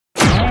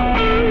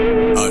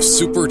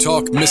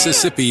SuperTalk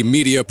Mississippi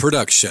media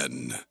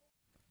production.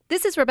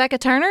 This is Rebecca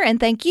Turner, and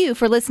thank you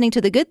for listening to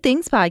the Good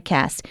Things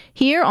Podcast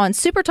here on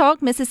SuperTalk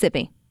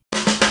Mississippi.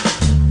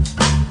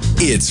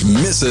 It's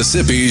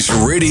Mississippi's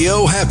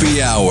Radio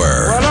Happy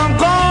Hour. Well, I'm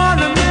going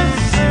to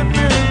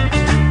Mississippi,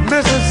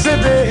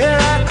 Mississippi, here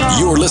I come.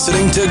 You're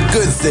listening to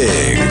Good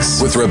Things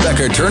with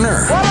Rebecca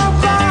Turner. Well, I'm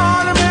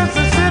going to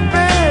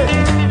Mississippi,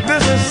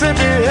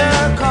 Mississippi, here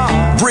I come.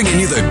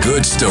 Bringing you the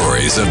good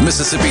stories of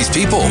Mississippi's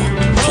people,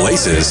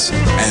 places,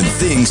 and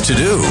things to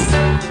do.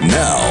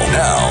 Now,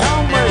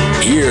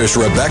 here's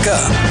Rebecca.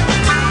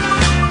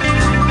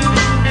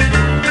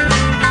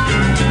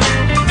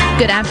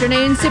 Good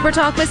afternoon,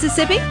 SuperTalk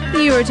Mississippi.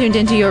 You are tuned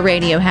into your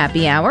Radio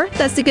Happy Hour.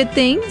 That's the Good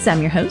Things. I'm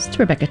your host,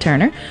 Rebecca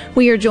Turner.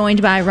 We are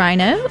joined by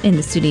Rhino in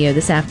the studio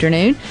this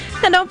afternoon.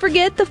 And don't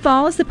forget, the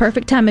fall is the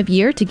perfect time of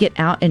year to get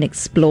out and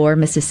explore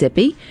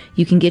Mississippi.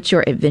 You can get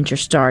your adventure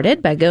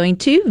started by going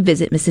to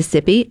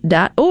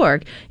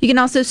visitmississippi.org. You can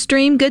also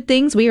stream Good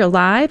Things. We are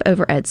live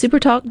over at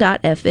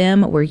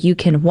supertalk.fm, where you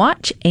can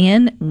watch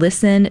and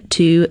listen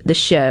to the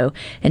show.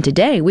 And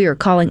today we are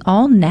calling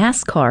all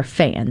NASCAR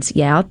fans.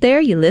 You out there,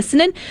 you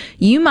listening?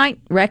 You might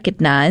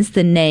recognize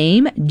the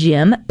name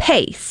Jim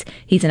Pace.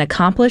 He's an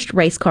accomplished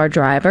race car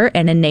driver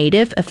and a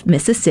native of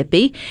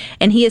Mississippi,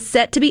 and he is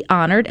set to be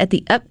honored at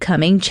the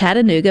upcoming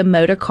Chattanooga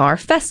Motor Car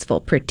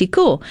Festival. Pretty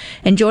cool.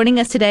 And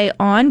joining us today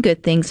on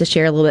Good Things to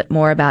share a little bit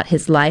more about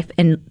his life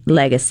and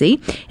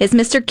legacy is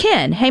Mr.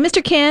 Ken. Hey,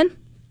 Mr. Ken.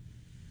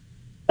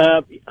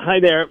 Hi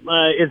there.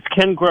 It's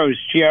Ken Gross,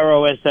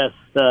 Gross,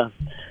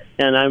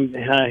 and I'm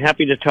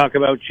happy to talk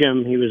about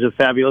Jim. He was a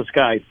fabulous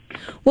guy.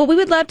 Well, we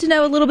would love to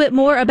know a little bit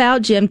more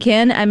about Jim,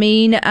 Ken. I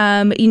mean,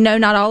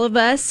 not all of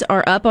us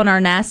are up on our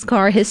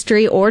NASCAR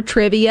history or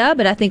trivia,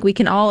 but I think we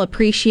can all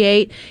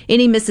appreciate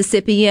any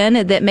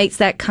Mississippian that makes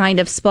that kind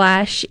of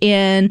splash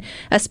in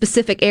a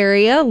specific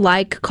area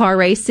like car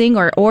racing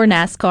or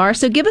NASCAR.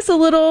 So give us a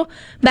little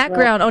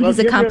background on his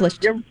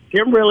accomplishments.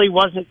 Jim really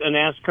wasn't a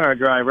NASCAR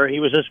driver. He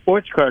was a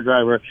sports car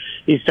driver.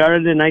 He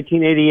started in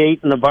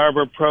 1988 in the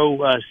Barber Pro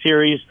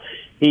Series.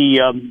 He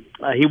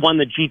won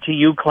the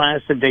GTU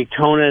class at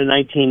Daytona in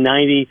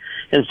 1990,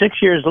 and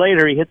 6 years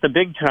later he hit the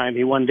big time.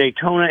 He won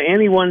Daytona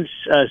and he won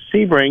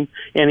Sebring,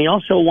 and he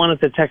also won at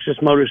the Texas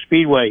Motor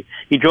Speedway.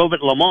 He drove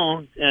at Le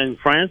Mans in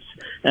France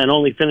and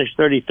only finished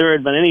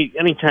 33rd. But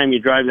any time you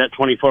drive that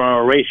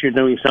 24-hour race, you're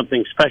doing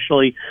something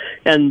specially.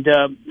 And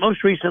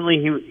most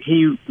recently,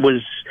 he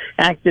was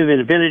active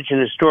in vintage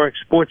and historic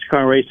sports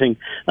car racing.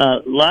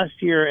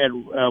 Last year at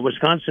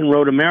Wisconsin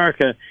Road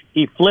America,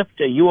 he flipped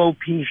a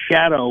UOP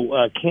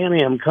Shadow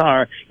Can-Am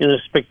car in a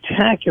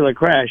spectacular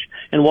crash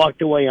and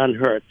walked away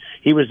unhurt.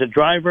 He was a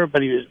driver,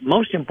 but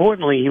most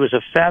importantly, he was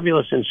a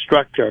fabulous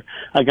instructor,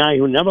 a guy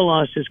who never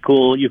lost his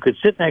cool. You could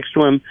sit next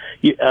to him.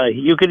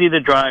 You could either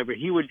drive or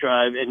he would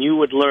drive, and you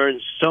would learn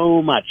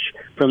so much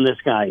from this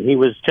guy. He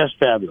was just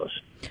fabulous.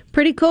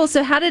 Pretty cool.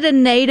 So how did a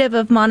native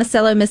of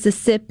Monticello,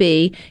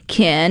 Mississippi,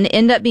 Ken,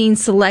 end up being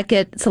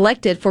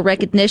selected for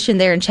recognition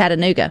there in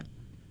Chattanooga?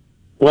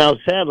 Well,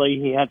 sadly,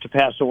 he had to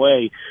pass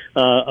away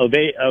of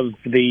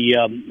the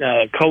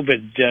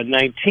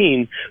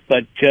COVID-19.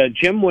 But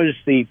Jim was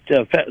the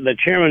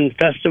chairman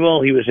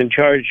festival. He was in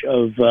charge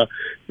of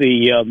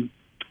the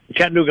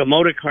Chattanooga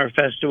Motor Car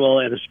Festival,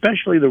 and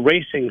especially the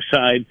racing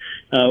side,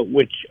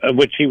 which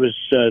he was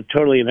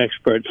totally an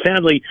expert.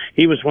 Sadly,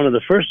 he was one of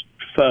the first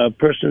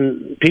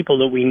people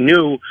that we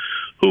knew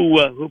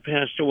who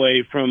passed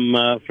away from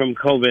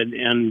COVID,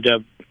 and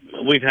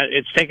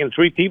it's taken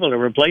three people to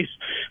replace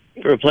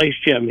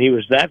Jim. He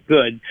was that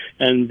good,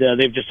 and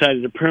they've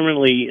decided to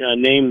permanently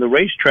name the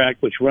racetrack,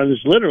 which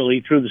runs literally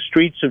through the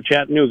streets of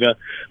Chattanooga,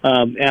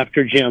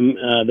 after Jim,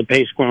 the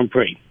Pace Grand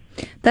Prix.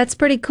 That's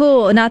pretty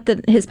cool. Not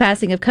that his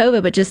passing of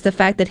COVID, but just the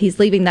fact that he's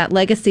leaving that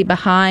legacy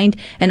behind,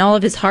 and all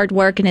of his hard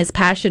work and his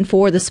passion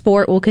for the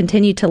sport will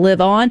continue to live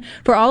on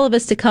for all of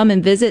us to come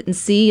and visit and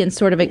see and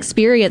sort of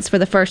experience for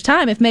the first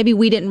time, if maybe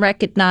we didn't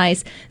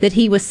recognize that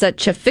he was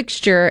such a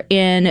fixture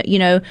in,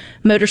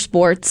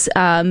 motorsports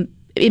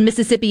in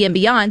Mississippi and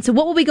beyond. So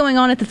what will be going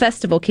on at the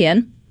festival,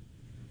 Ken?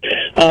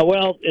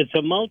 Well, it's a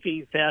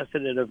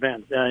multifaceted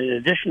event. In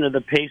addition to the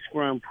Pace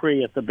Grand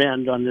Prix at the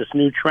Bend on this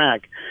new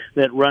track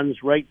that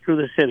runs right through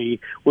the city,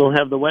 we'll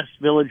have the West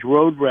Village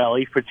Road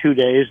Rally for 2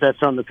 days.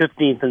 That's on the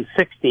 15th and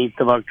 16th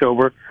of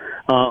October.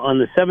 On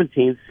the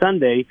 17th,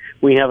 Sunday,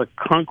 we have a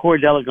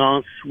Concours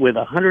d'Elegance with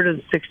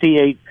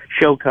 168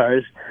 show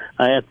cars.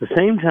 At the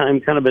same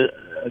time,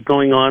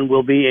 going on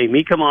will be a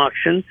Mecum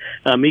auction.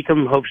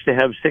 Mecum hopes to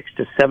have 600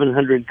 to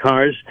 700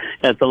 cars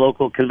at the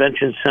local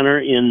convention center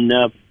in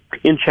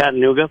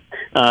Chattanooga,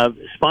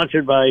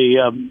 sponsored by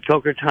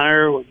Coker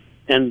Tire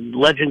and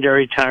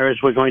Legendary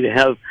Tires. We're going to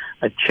have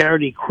a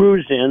charity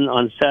cruise in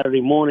on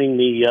Saturday morning,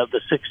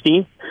 the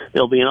 16th.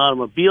 There'll be an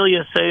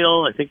automobilia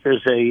sale. I think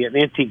there's an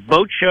antique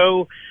boat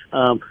show.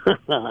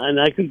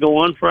 And I could go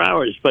on for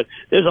hours, but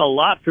there's a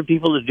lot for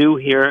people to do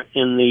here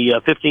in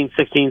the 15th,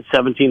 16th,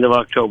 17th of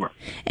October.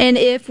 And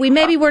if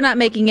we're not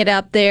making it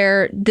out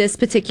there this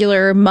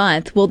particular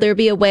month, will there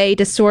be a way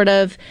to sort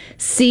of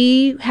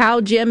see how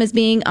Jim is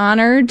being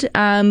honored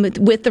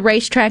with the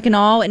racetrack and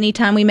all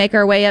anytime we make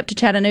our way up to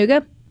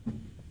Chattanooga?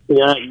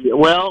 Yeah,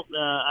 well,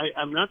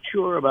 I'm not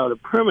sure about a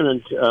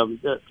permanent,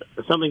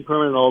 something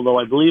permanent, although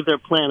I believe they're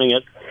planning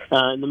it.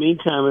 In the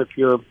meantime, if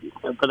you're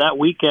for that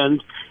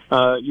weekend,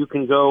 you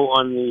can go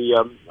on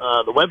the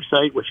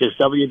website, which is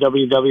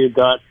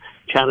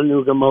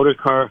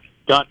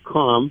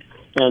www.chattanoogamotorcar.com,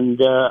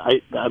 and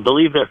I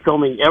believe they're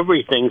filming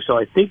everything, so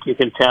I think you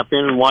can tap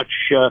in and watch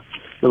the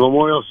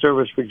memorial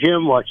service for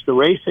Jim, watch the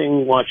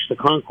racing, watch the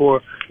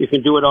concours. You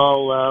can do it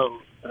all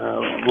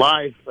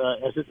live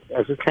as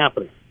it's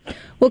happening.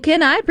 Well,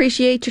 Ken, I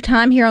appreciate your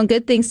time here on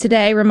Good Things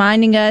Today,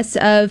 reminding us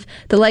of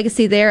the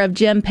legacy there of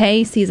Jim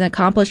Pace. He's an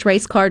accomplished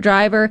race car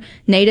driver,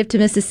 native to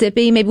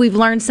Mississippi. Maybe we've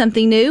learned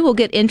something new. We'll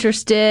get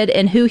interested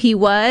in who he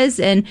was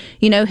and,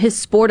 his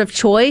sport of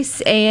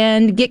choice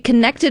and get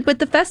connected with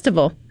the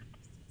festival.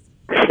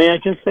 May I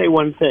just say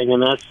one thing,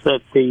 and that's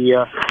that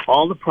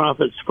all the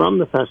profits from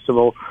the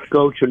festival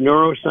go to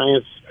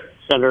Neuroscience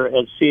Center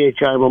at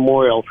CHI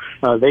Memorial.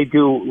 They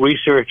do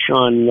research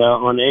on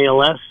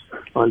ALS,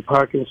 on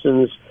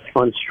Parkinson's,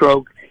 on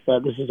stroke.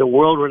 This is a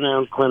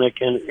world-renowned clinic,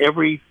 and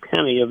every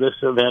penny of this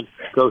event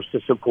goes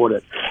to support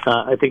it.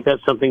 I think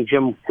that's something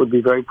Jim would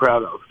be very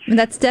proud of.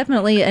 That's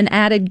definitely an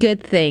added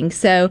good thing.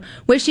 So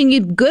wishing you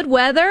good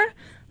weather,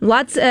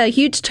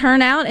 huge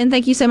turnout, and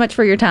thank you so much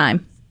for your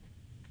time.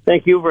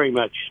 Thank you very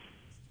much.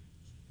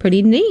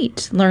 Pretty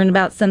neat. Learn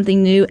about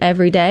something new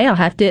every day. I'll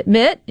have to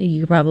admit, you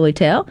can probably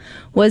tell,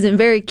 wasn't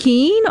very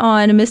keen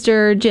on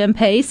Mr. Jim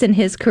Pace and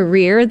his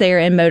career there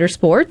in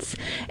motorsports.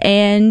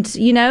 And,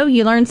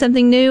 you learn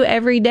something new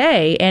every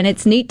day. And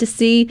it's neat to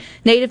see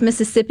native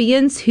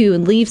Mississippians who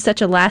leave such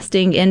a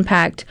lasting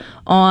impact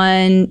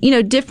on,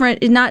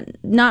 different,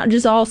 not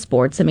just all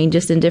sports. I mean,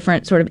 just in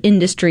different sort of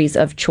industries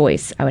of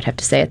choice. I would have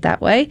to say it that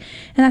way.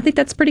 And I think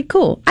that's pretty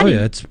cool.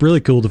 It's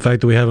really cool the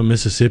fact that we have a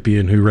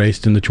Mississippian who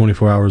raced in the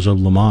 24 Hours of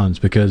Le Mans,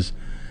 because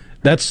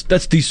that's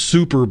the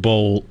Super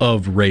Bowl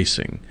of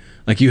racing.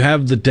 Like, you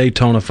have the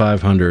Daytona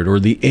 500 or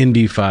the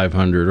Indy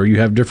 500, or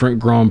you have different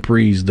Grand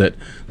Prix that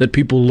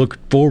people look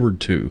forward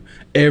to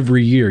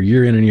every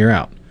year in and year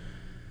out.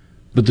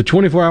 But the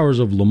 24 Hours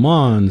of Le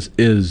Mans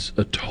is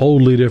a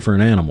totally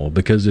different animal,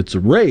 because it's a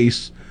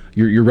race.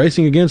 You're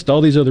racing against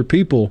all these other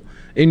people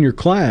in your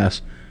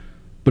class,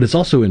 but it's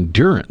also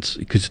endurance,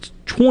 because it's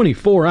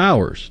 24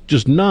 hours,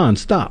 just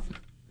nonstop.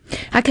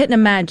 I couldn't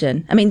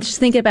imagine. I mean, just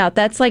think about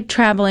that's like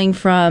traveling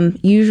from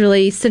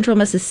usually central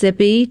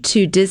Mississippi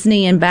to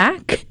Disney and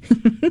back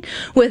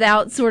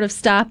without sort of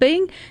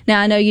stopping.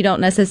 Now, I know you don't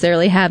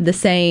necessarily have the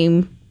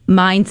same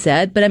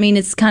mindset, but I mean,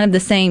 it's kind of the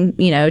same,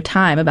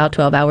 time, about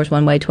 12 hours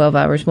one way, 12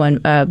 hours one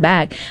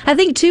back. I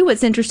think, too,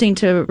 what's interesting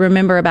to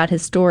remember about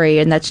his story,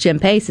 and that's Jim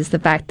Pace, is the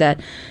fact that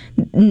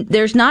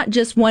there's not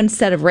just one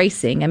set of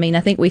racing. I mean,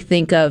 I think we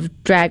think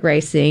of drag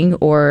racing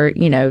or,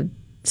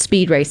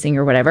 speed racing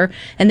or whatever,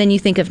 and then you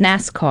think of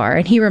NASCAR.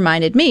 And he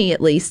reminded me, at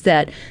least,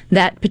 that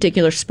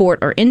particular sport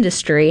or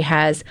industry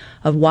has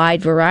a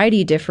wide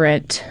variety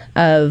different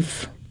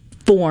of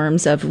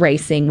forms of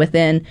racing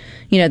within,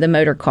 the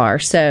motor car.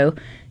 So,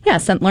 yeah,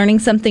 learning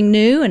something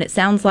new, and it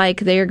sounds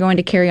like they are going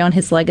to carry on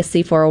his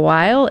legacy for a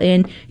while,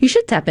 and you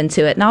should tap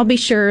into it. And I'll be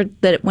sure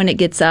that when it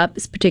gets up,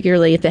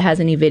 particularly if it has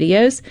any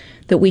videos,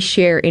 that we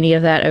share any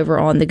of that over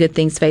on the Good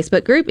Things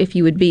Facebook group, if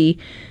you would be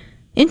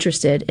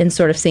interested in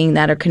sort of seeing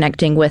that or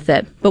connecting with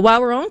it. But while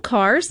we're on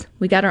cars,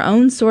 we got our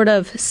own sort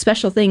of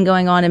special thing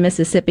going on in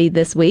Mississippi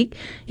this week.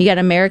 You got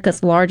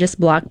America's largest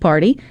block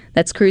party.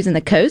 That's Cruising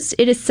the Coast.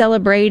 It is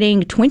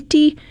celebrating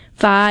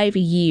 25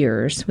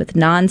 years with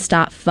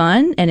nonstop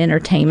fun and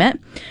entertainment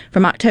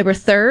from October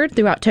 3rd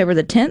through October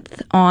the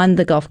 10th on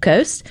the Gulf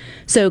Coast.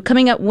 So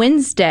coming up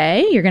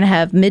Wednesday, you're going to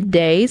have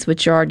middays with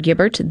Gerard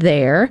Gibbert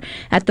there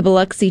at the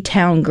Biloxi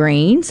Town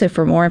Green. So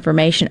for more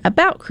information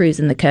about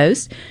Cruising the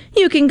Coast,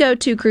 you can go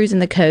to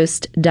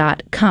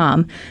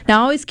cruisingthecoast.com.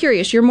 Now, always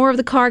curious, you're more of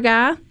the car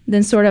guy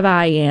than sort of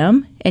I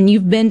am, and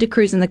you've been to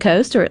Cruising the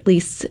Coast, or at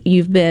least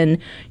you've been,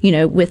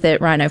 with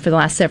it, Rhino, for the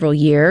last several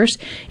years.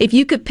 If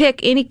you could pick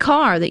any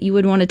car that you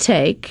would want to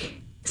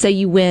take, say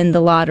you win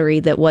the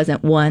lottery that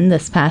wasn't won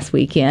this past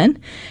weekend,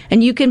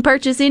 and you can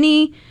purchase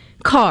any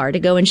car to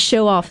go and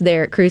show off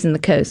there at Cruising the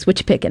Coast, what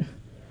you picking?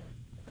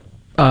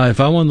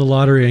 If I won the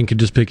lottery and could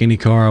just pick any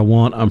car I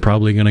want, I'm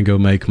probably going to go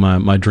make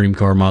my dream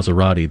car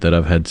Maserati that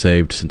I've had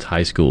saved since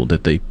high school,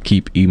 that they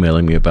keep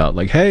emailing me about.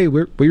 Like, hey,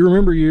 we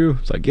remember you.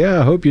 It's like,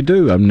 yeah, I hope you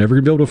do. I'm never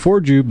going to be able to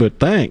afford you, but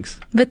thanks.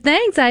 But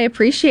thanks. I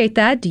appreciate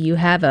that. Do you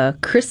have a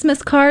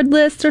Christmas card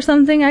list or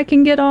something I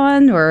can get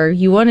on? Or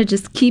you want to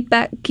just keep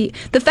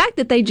the fact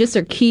that they just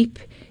are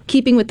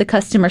keeping with the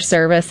customer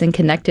service and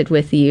connected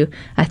with you,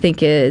 I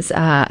think is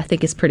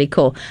pretty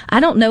cool.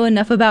 I don't know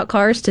enough about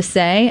cars to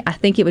say. I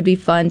think it would be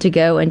fun to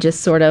go and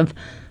just sort of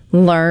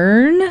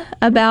learn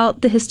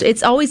about the history.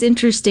 It's always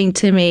interesting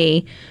to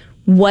me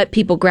what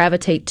people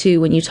gravitate to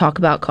when you talk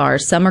about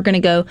cars. Some are going to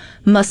go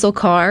muscle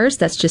cars.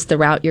 That's just the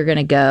route you're going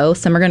to go.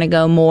 Some are going to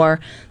go more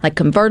like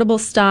convertible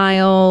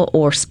style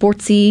or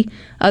sportsy.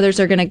 Others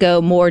are going to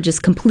go more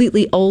just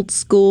completely old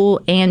school,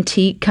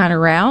 antique kind of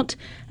route.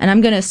 And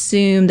I'm going to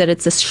assume that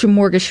it's a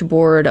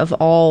smorgasbord of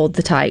all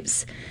the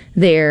types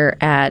there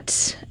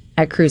at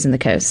Cruising the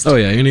Coast. Oh,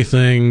 yeah.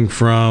 Anything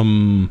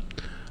from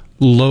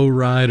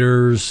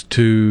lowriders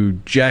to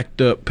jacked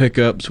up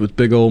pickups with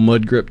big old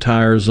mud grip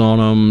tires on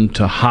them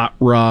to hot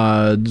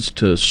rods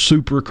to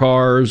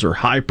supercars or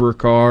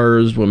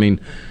hypercars. I mean,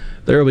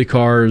 there will be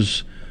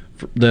cars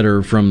that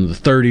are from the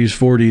 30s,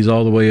 40s,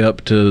 all the way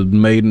up to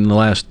made in the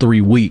last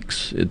 3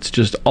 weeks. It's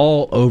just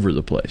all over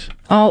the place.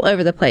 All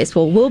over the place.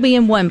 Well, we'll be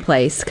in one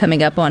place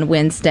coming up on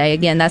Wednesday.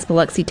 Again, that's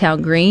Biloxi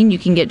Town Green. You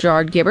can get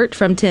Gerard Gibbert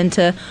from 10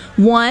 to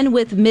 1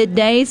 with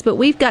middays, but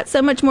we've got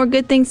so much more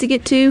good things to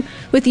get to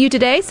with you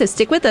today, so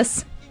stick with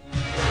us.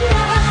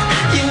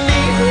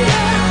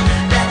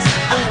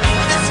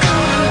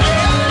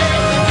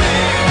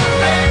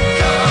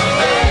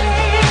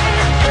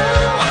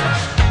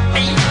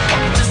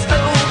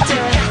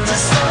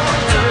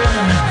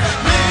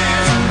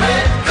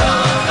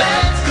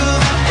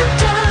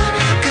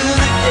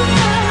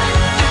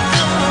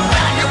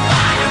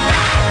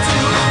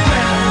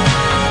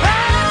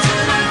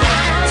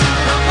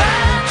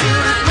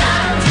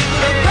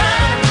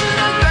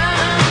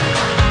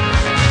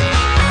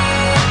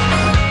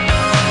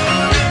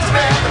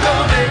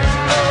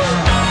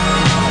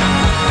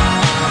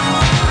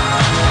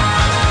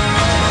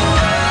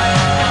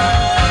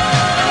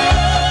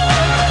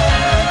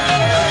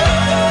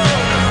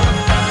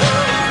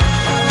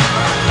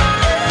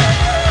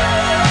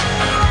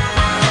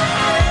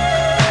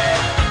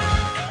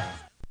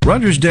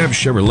 Rogers Dabbs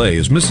Chevrolet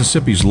is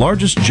Mississippi's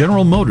largest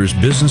General Motors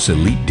business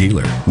elite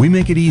dealer. We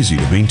make it easy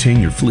to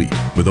maintain your fleet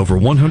with over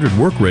 100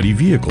 work-ready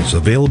vehicles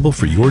available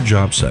for your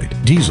job site.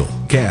 Diesel,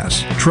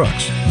 gas,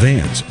 trucks,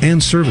 vans,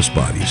 and service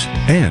bodies.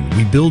 And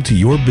we build to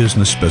your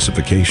business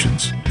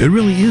specifications. It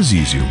really is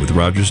easier with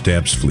Rogers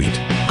Dabbs Fleet.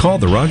 Call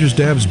the Rogers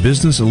Dabbs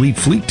Business Elite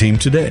Fleet Team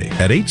today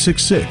at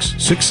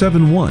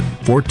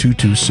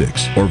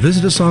 866-671-4226 or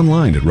visit us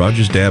online at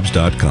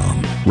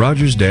rogersdabbs.com.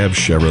 Rogers Dabbs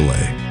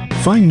Chevrolet.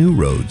 Find new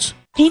roads.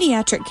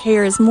 Pediatric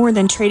care is more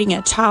than treating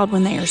a child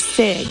when they are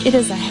sick. It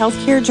is a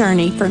healthcare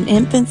journey from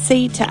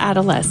infancy to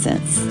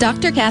adolescence.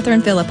 Dr.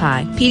 Catherine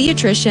Philippi,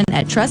 pediatrician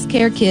at Trust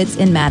Care Kids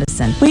in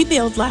Madison. We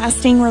build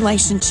lasting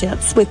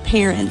relationships with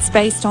parents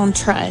based on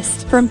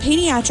trust. From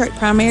pediatric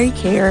primary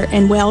care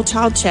and well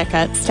child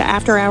checkups to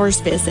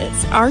after-hours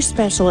visits, our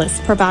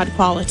specialists provide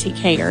quality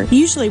care,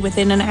 usually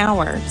within an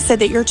hour, so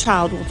that your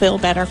child will feel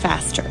better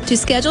faster. To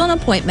schedule an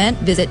appointment,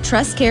 visit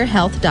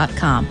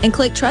trustcarehealth.com and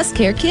click Trust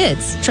Care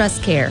Kids.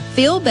 Trust Care.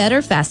 Feel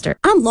better faster.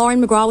 I'm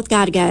Lauren McGraw with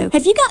Gotta Go.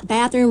 Have you got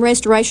bathroom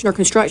restoration or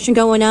construction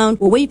going on?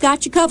 Well, we've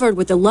got you covered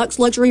with deluxe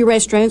luxury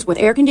restrooms with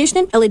air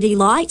conditioning, LED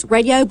lights,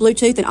 radio,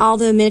 Bluetooth, and all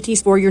the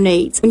amenities for your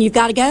needs. When you've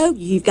got to go,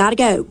 you've got to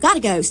go. Gotta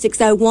Go,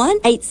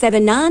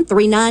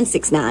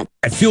 601-879-3969.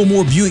 At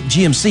Fillmore Buick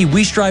GMC,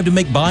 we strive to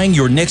make buying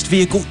your next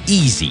vehicle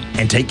easy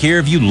and take care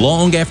of you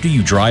long after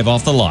you drive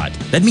off the lot.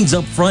 That means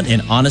upfront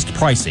and honest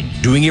pricing,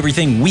 doing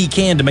everything we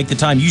can to make the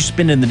time you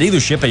spend in the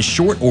dealership as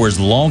short or as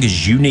long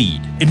as you need.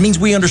 It means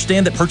we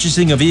understand that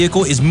purchasing a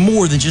vehicle is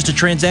more than just a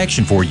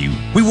transaction for you.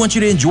 We want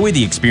you to enjoy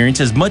the experience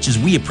as much as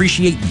we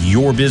appreciate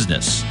your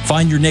business.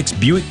 Find your next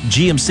Buick,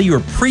 GMC, or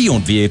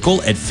pre-owned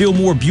vehicle at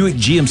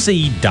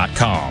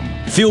FillmoreBuickGMC.com.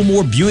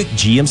 Fillmore Buick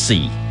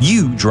GMC.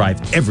 You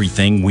drive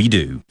everything we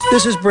do.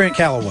 This is Brent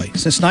Calloway.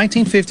 Since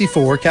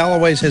 1954,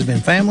 Calloway's has been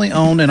family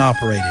owned and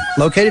operated.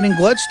 Located in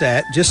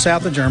Gluckstadt, just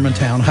south of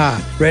Germantown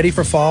High. Ready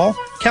for fall?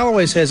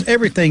 Calloway's has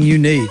everything you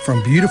need,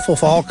 from beautiful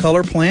fall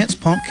color plants,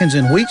 pumpkins,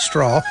 and wheat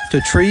straw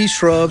to trees,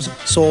 shrubs,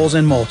 soils,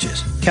 and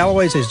mulches.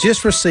 Calloway's has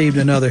just received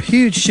another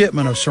huge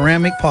shipment of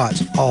ceramic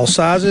pots, all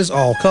sizes,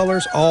 all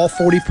colors, all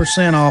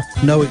 40% off,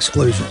 no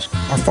exclusions.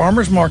 Our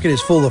farmers market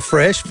is full of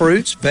fresh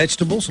fruits,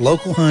 vegetables,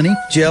 local honey,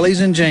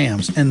 jellies, and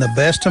jams, and the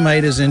best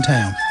tomatoes in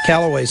town.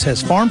 Calloway's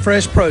has farm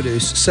fresh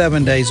produce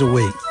 7 days a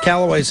week.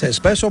 Calloway's has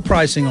special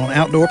pricing on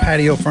outdoor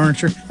patio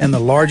furniture and the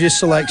largest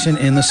selection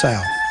in the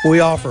South. We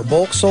offer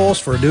bulk soils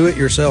for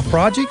do-it-yourself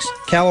projects.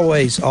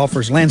 Callaway's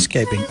offers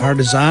landscaping. Our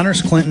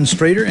designers, Clinton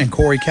Streeter and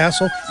Corey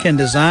Castle, can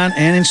design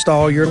and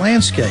install your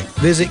landscape.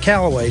 Visit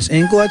Callaway's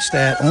in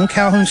Gluckstadt on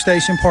Calhoun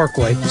Station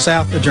Parkway,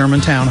 south of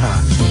Germantown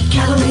High.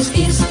 Callaway's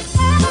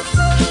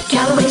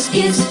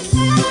is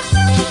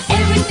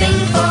everything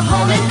for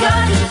home and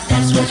garden.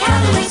 That's what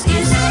Callaway's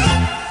is.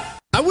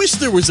 I wish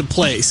there was a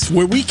place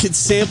where we could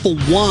sample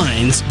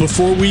wines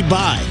before we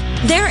buy.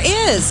 There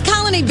is.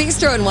 Colony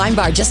Bistro and Wine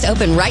Bar just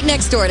opened right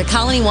next door to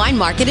Colony Wine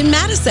Market in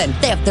Madison.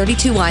 They have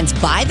 32 wines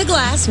by the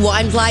glass,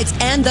 wine flights,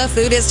 and the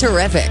food is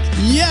terrific.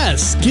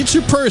 Yes, get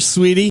your purse,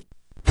 sweetie.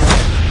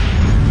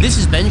 This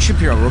is Ben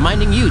Shapiro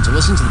reminding you to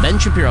listen to The Ben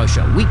Shapiro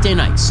Show weekday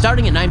nights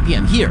starting at 9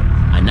 p.m. here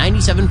on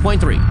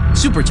 97.3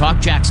 Super Talk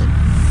Jackson.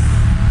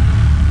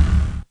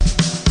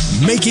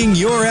 making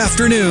your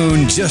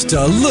afternoon just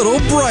a little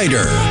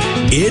brighter.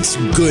 It's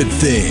Good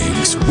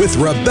Things with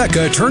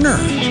Rebecca Turner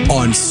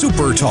on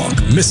Super Talk,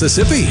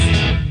 Mississippi.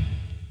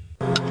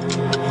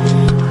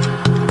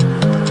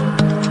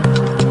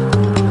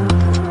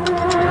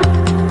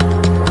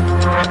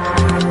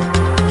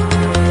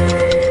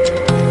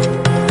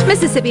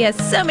 Mississippi has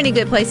so many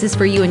good places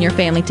for you and your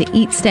family to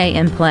eat, stay,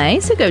 and play.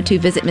 So go to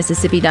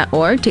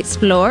visitmississippi.org to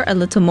explore a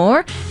little more.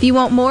 If you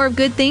want more of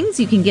Good Things,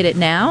 you can get it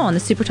now on the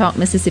Supertalk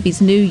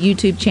Mississippi's new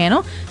YouTube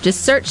channel.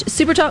 Just search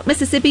Supertalk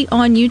Mississippi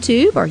on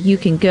YouTube, or you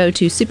can go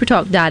to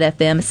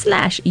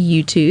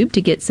supertalk.fm/YouTube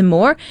to get some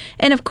more.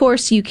 And of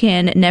course, you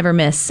can never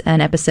miss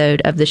an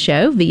episode of the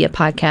show via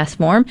podcast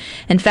form.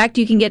 In fact,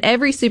 you can get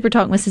every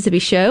Supertalk Mississippi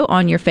show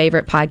on your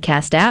favorite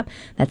podcast app.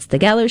 That's The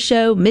Gallo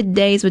Show,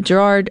 Middays with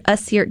Gerard,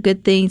 us here at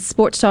Good Things,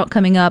 Sports Talk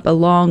coming up,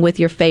 along with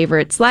your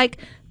favorites like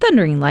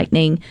Thundering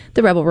Lightning,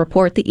 The Rebel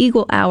Report, The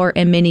Eagle Hour,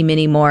 and many,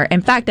 many more. In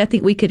fact, I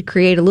think we could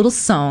create a little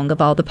song of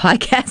all the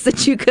podcasts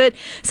that you could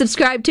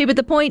subscribe to. But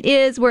the point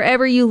is,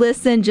 wherever you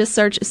listen, just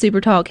search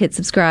Super Talk, hit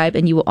subscribe,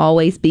 and you will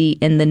always be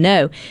in the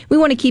know. We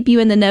want to keep you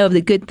in the know of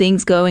the good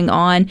things going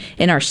on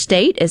in our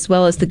state, as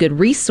well as the good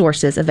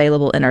resources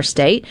available in our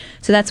state.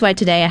 So that's why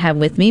today I have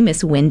with me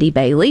Miss Wendy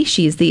Bailey.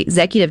 She is the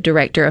Executive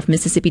Director of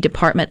Mississippi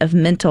Department of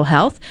Mental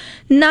Health.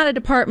 Not a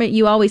department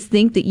you always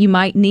think that you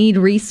might need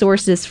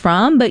resources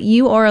from, but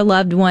you or a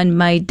loved one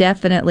may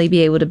definitely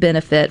be able to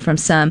benefit from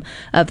some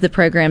of the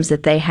programs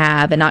that they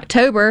have. And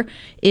October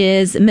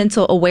is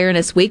Mental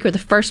Awareness Week, or the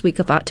first week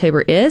of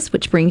October is,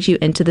 which brings you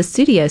into the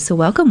studio. So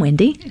welcome,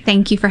 Wendy.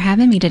 Thank you for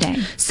having me today.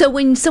 So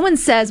when someone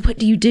says, what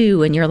do you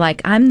do? And you're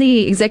like, I'm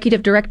the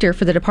Executive Director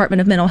for the Department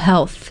of Mental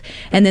Health.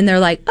 And then they're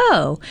like,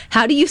 oh,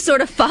 how do you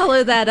sort of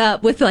follow that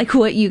up with like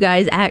what you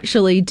guys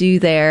actually do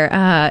there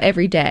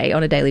every day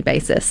on a daily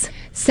basis?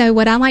 So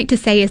what I like to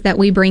say is that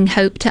we bring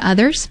hope to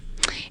others,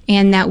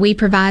 and that we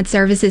provide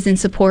services and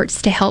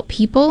supports to help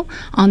people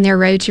on their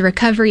road to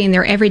recovery in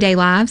their everyday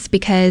lives,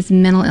 because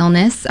mental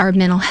illness or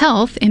mental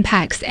health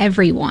impacts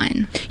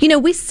everyone. You know,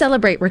 we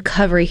celebrate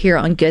recovery here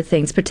on Good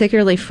Things,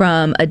 particularly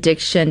from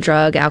addiction,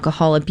 drug,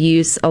 alcohol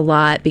abuse a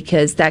lot,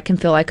 because that can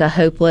feel like a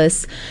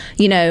hopeless,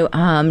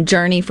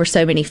 journey for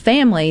so many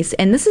families.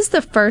 And this is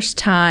the first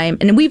time,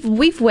 and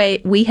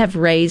we have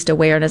raised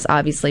awareness,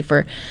 obviously,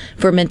 for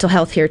mental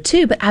health here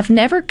too, but I've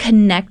never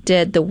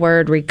connected the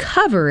word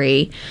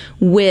recovery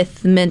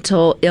with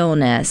mental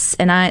illness.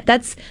 And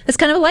that's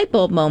kind of a light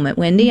bulb moment,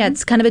 Wendy. Mm-hmm.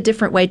 It's kind of a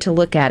different way to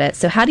look at it.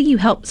 So how do you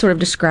help sort of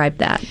describe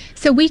that?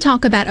 So we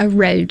talk about a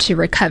road to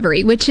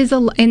recovery, which is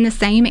in the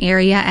same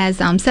area as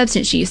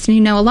substance use.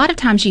 And, a lot of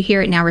times you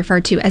hear it now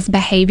referred to as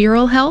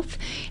behavioral health,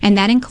 and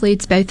that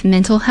includes both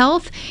mental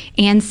health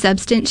and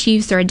substance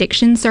use or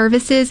addiction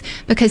services,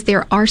 because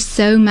there are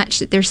so much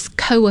that there's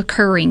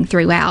co-occurring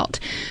throughout.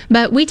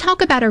 But we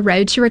talk about a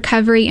road to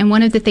recovery, and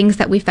one of the things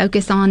that we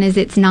focus on is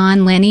it's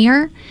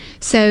non-linear.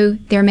 So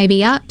there may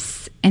be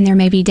ups and there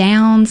may be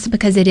downs,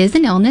 because it is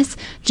an illness,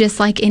 just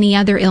like any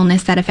other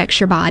illness that affects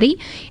your body.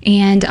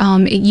 And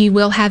you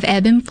will have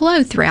ebb and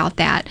flow throughout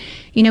that.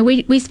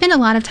 We spend a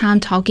lot of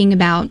time talking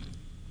about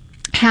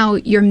how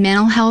your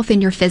mental health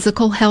and your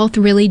physical health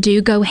really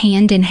do go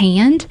hand in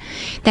hand,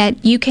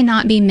 that you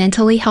cannot be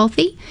mentally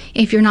healthy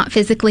if you're not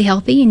physically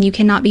healthy, and you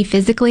cannot be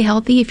physically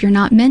healthy if you're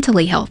not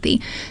mentally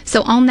healthy.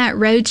 So on that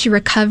road to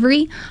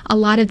recovery, a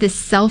lot of the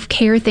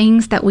self-care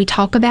things that we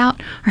talk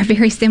about are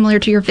very similar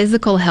to your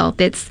physical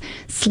health. It's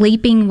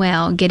sleeping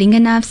well, getting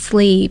enough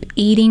sleep,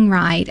 eating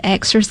right,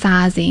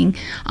 exercising.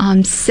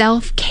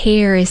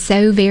 Self-care is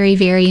so very,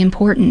 very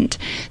important.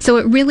 So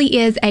it really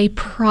is a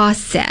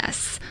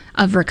process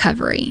of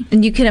recovery.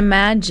 And you can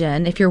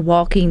imagine, if you're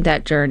walking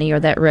that journey or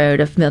that road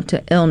of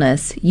mental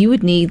illness, you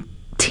would need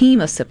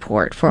team of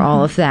support for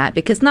all of that,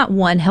 because not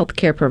one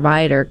healthcare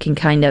provider can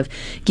kind of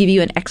give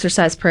you an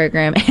exercise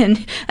program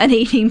and an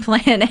eating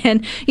plan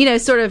and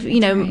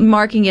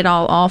marking it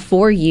all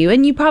for you.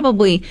 And you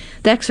probably,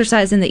 the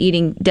exercise and the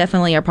eating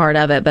definitely are part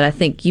of it, but I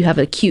think you have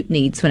acute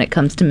needs when it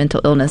comes to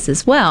mental illness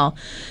as well.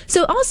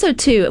 So also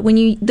too,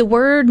 the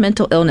word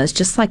mental illness,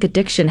 just like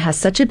addiction, has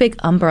such a big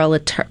umbrella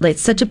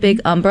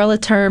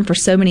term for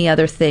so many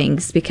other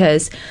things,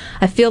 because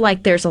I feel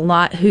like there's a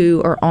lot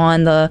who are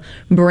on the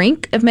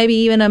brink of maybe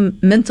even a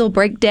mental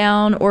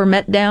breakdown or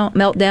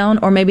meltdown,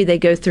 or maybe they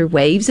go through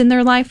waves in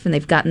their life and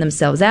they've gotten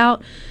themselves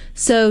out.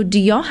 So do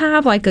y'all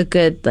have like a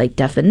good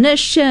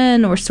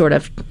definition or sort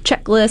of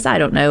checklist, I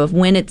don't know, of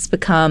when it's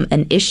become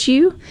an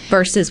issue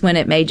versus when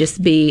it may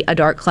just be a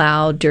dark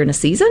cloud during a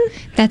season?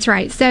 That's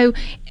right. So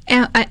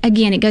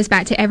again, it goes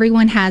back to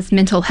everyone has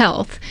mental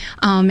health,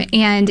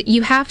 and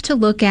you have to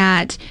look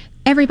at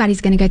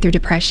everybody's going to go through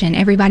depression.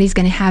 Everybody's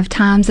going to have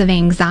times of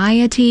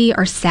anxiety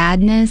or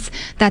sadness.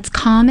 That's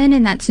common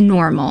and that's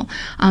normal.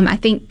 I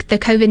think the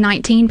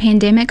COVID-19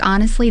 pandemic,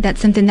 honestly,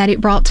 that's something that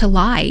it brought to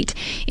light.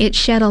 It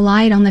shed a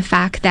light on the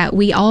fact that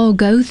we all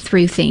go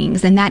through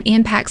things, and that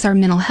impacts our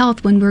mental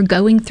health when we're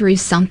going through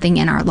something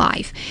in our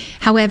life.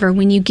 However,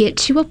 when you get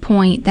to a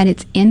point that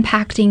it's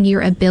impacting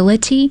your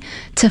ability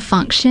to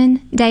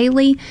function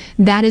daily,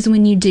 that is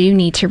when you do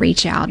need to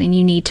reach out and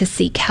you need to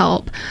seek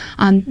help.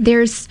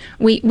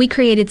 We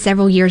created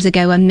several years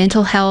ago a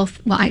mental health,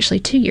 well, actually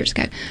 2 years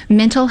ago,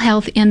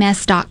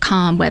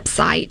 mentalhealthms.com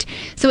website.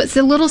 So it's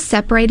a little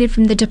separated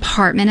from the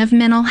Department of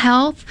Mental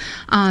Health,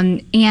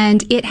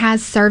 and it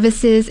has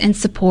services and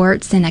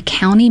supports and a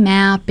county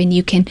map, and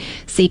you can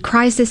see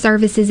crisis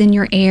services in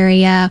your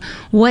area,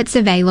 what's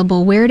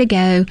available, where to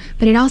go,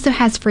 but it also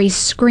has free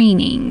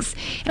screenings.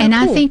 And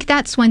I think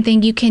that's one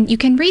thing you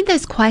can read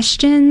those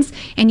questions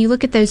and you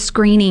look at those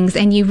screenings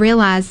and you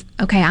realize,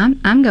 okay,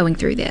 I'm going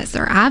through this,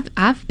 or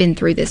I've been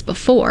through this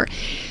before.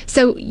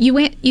 So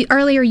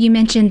earlier you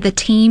mentioned the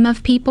team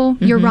of people.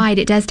 You're right,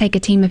 it does take a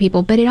team of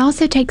people, but it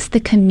also takes the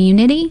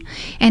community.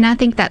 And I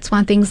think that's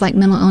why things like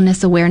Mental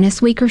Illness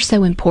Awareness Week are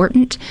so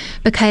important,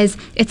 because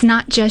it's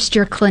not just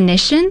your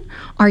clinician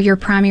or your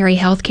primary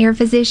healthcare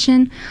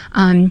physician.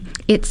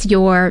 It's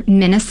your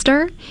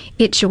minister,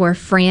 it's your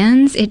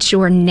friends, it's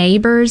your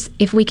neighbors.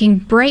 If we can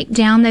break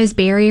down those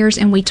barriers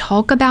and we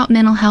talk about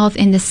mental health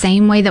in the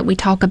same way that we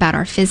talk about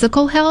our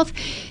physical health,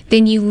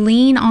 then you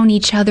lean on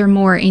each other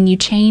more and you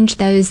change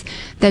those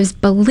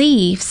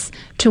beliefs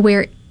to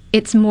where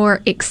it's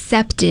more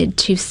accepted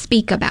to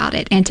speak about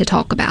it and to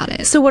talk about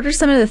it. So what are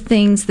some of the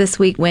things this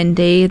week,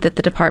 Wendy, that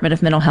the Department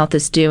of Mental Health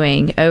is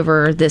doing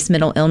over this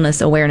Mental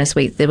Illness Awareness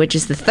Week, which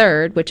is the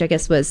 3rd, which I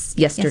guess was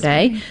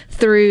yesterday.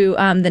 Through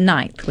the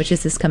 9th, which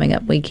is this coming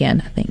up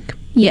weekend, I think.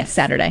 Yes,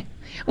 Saturday.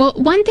 Well,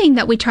 one thing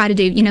that we try to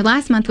do,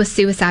 last month was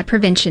Suicide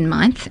Prevention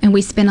Month, and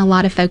we spent a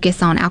lot of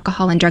focus on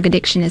alcohol and drug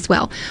addiction as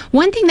well.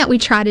 One thing that we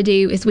try to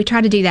do is we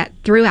try to do that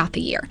throughout the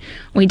year.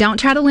 We don't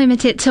try to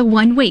limit it to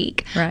 1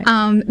 week. Right.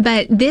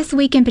 But this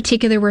week in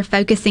particular, we're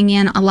focusing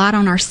in a lot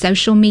on our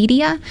social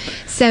media.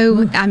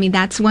 So,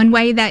 that's one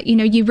way that,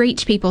 you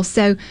reach people.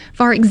 So,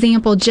 for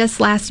example, just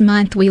last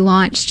month, we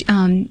launched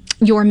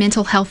Your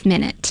Mental Health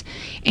Minute.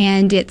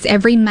 And it's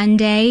every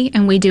Monday,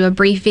 and we do a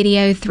brief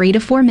video, 3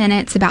 to 4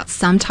 minutes, about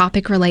some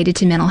topic related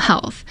to mental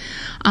health.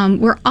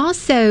 We're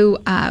also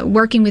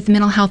working with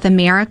Mental Health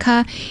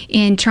America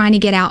in trying to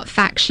get out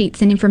fact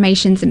sheets and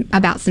information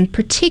about some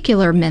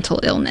particular mental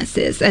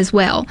illnesses as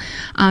well.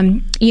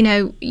 1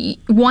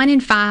 in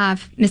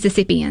 5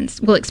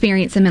 Mississippians will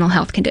experience a mental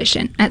health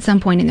condition at some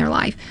point in their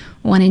life.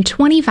 1 in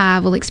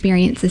 25 will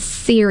experience a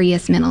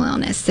serious mental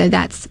illness. So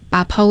that's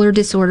bipolar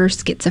disorder,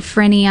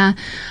 schizophrenia.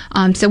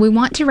 So we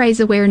want to raise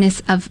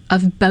awareness of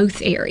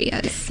both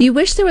areas. You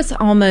wish there was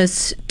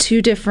almost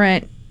 2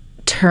 different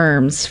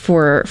terms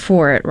for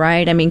it,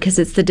 right? Because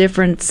it's the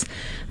difference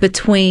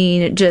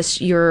between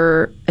just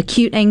your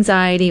acute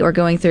anxiety or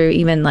going through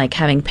even like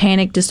having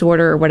panic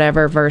disorder or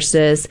whatever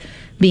versus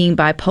being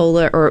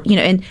bipolar, or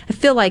and I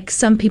feel like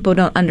some people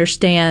don't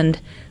understand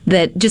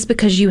that just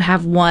because you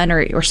have one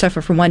or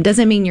suffer from one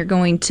doesn't mean you're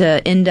going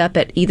to end up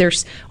at either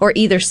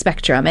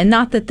spectrum. And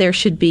not that there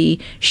should be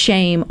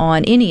shame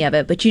on any of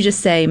it, but you just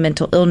say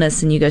mental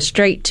illness and you go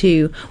straight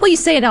to, well, you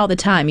say it all the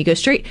time. You go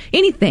straight,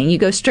 anything, you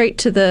go straight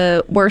to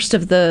the worst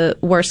of the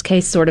worst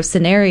case sort of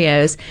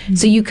scenarios. Mm-hmm.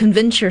 So you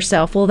convince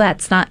yourself, well,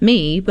 that's not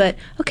me, but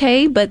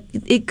okay, but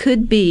it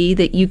could be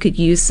that you could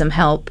use some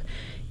help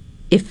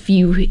if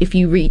you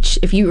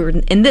were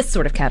in this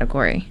sort of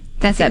category.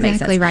 That's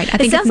exactly right. I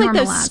think it's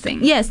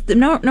normalizing.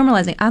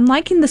 Normalizing. I'm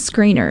liking the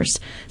screeners.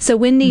 So,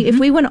 Wendy, if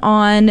we went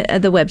on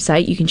the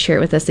website, you can share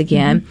it with us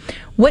again.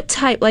 What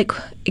type,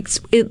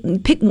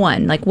 pick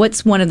one.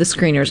 What's one of the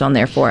screeners on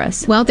there for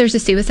us? Well, there's a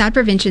suicide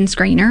prevention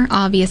screener,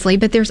 obviously,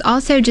 but there's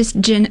also just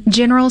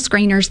general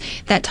screeners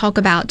that talk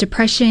about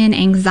depression,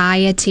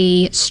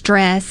 anxiety,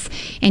 stress,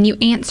 and you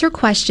answer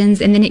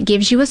questions, and then it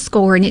gives you a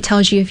score, and it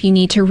tells you if you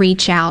need to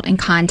reach out and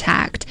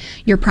contact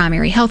your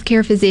primary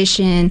healthcare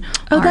physician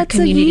or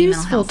community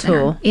mental health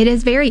center. It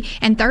is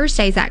and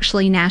Thursday is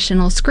actually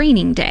National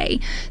Screening Day,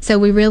 so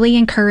we really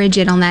encourage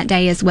it on that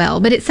day as well.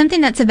 But it's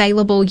something that's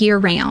available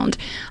year-round.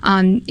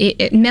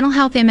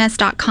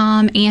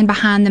 mentalhealthms.com and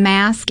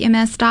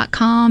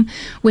behindthemaskms.com,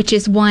 which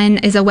is a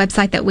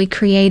website that we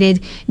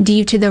created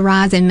due to the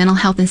rise in mental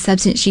health and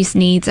substance use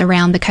needs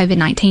around the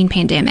COVID-19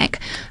 pandemic.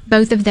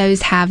 Both of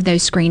those have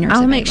those screeners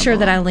I'll make sure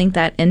that I link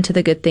that into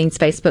the Good Things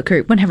Facebook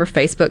group whenever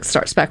Facebook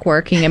starts back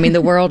working.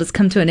 The world has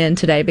come to an end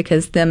today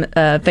because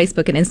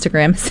Facebook and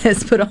Instagram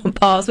says put on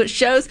pause, which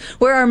shows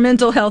where our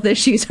mental health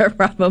issues are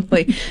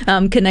probably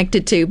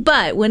connected to.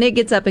 But when it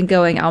gets up and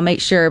going, I'll make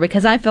sure,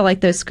 because I feel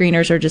like those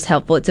screeners are just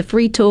helpful. It's a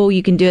free tool.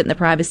 You can do it in the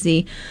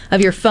privacy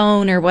of your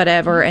phone or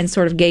whatever and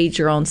sort of gauge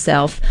your own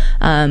self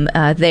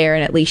there,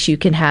 and at least you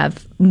can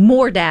have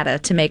more data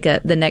to make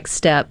the next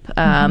step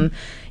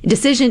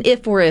decision,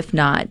 if or if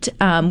not.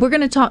 We're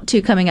going to talk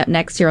to, coming up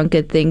next here on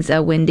Good Things,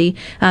 Wendy,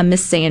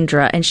 Miss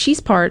Sandra, and she's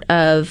part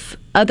of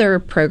other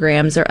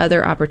programs or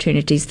other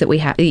opportunities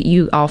that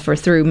you offer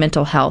through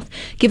mental health.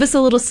 Give us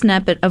a little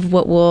snippet of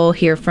what we'll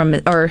hear from,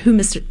 or who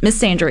Miss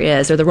Sandra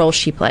is, or the role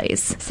she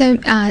plays. So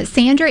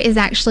Sandra is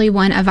actually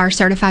one of our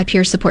certified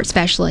peer support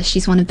specialists.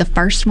 She's one of the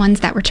first ones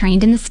that were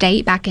trained in the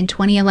state back in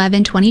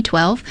 2011,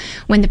 2012,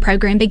 when the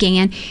program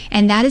began.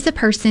 And that is a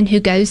person who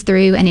goes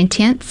through an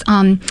intense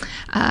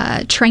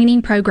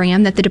training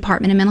program that the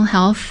Department of Mental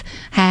Health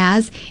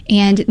has,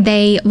 and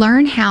they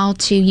learn how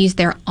to use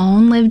their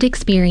own lived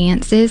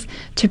experiences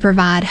to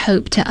provide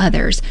hope to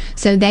others.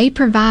 So they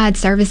provide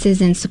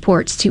services and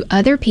supports to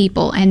other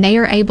people, and they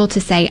are able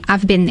to say,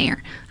 I've been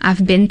there.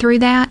 I've been through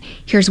that.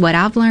 Here's what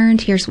I've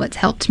learned. Here's what's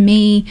helped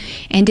me.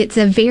 And it's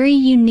a very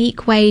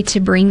unique way to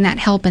bring that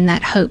help and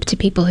that hope to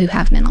people who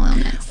have mental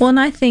illness. Well, and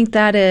I think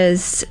that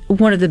is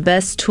one of the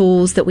best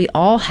tools that we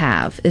all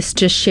have, is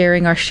just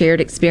sharing our shared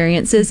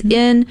experiences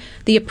in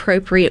the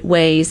appropriate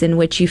ways in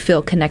which you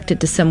feel connected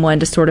to someone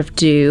to sort of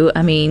do.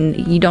 I mean,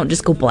 you don't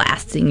just go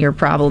blasting your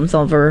problems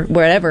over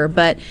wherever,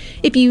 but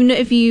if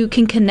you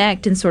can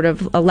connect and sort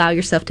of allow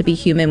yourself to be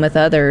human with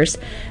others,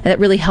 that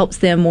really helps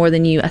them more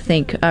than you, I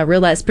think,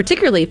 realize,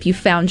 particularly if you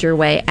found your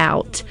way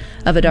out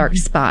of a dark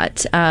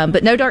spot.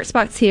 But no dark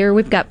spots here.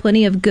 We've got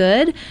plenty of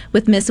good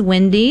with Miss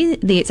Wendy,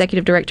 the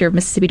Executive Director of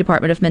Mississippi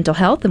Department of Mental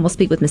Health, and we'll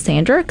speak with Miss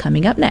Sandra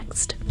coming up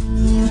next.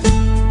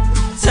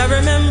 So I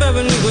remember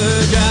when we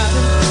were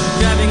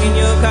driving in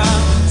your car,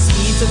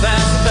 speed so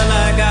fast it felt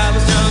like I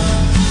was drunk.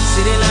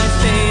 City lights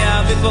stay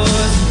out before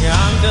us, your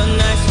arm felt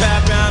nice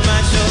wrapped around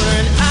my shoulder,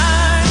 and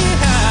I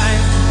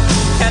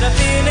had a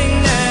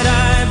feeling that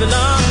I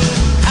belonged.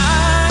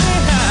 I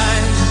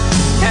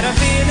had a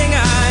feeling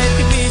I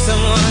could be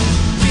someone,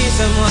 be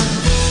someone,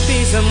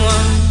 be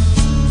someone.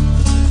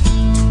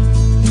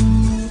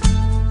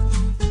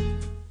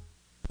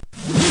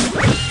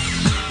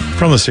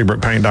 From the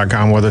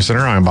SeabrookPaint.com Weather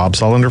Center, I'm Bob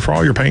Sullender. For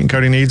all your paint and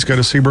coating needs, go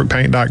to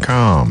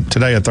SeabrookPaint.com.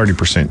 Today, a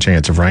 30%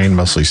 chance of rain,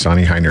 mostly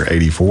sunny, high near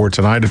 84.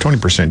 Tonight, a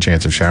 20%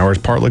 chance of showers,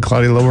 partly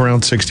cloudy, low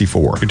around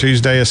 64. For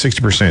Tuesday, a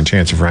 60%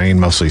 chance of rain,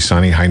 mostly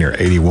sunny, high near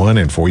 81.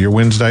 And for your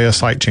Wednesday, a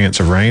slight chance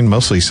of rain,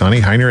 mostly sunny,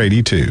 high near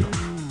 82.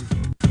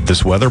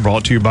 This weather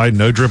brought to you by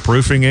No Drip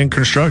Roofing and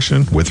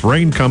Construction. With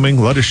rain coming,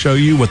 let us show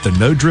you what the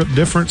No Drip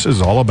difference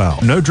is all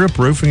about. No Drip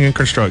Roofing and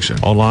Construction.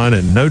 Online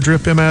at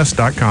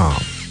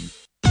NoDripMS.com.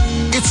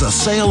 It's a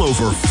sale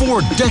over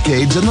 4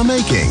 decades in the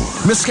making.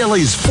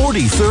 Miskelly's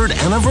 43rd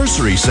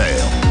anniversary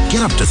sale.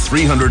 Get up to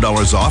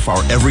 $300 off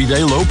our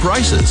everyday low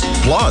prices.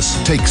 Plus,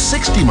 take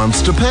 60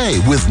 months to pay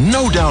with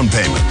no down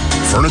payment.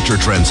 Furniture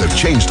trends have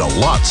changed a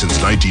lot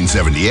since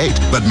 1978,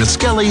 but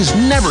Miskelly's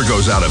never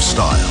goes out of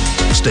style.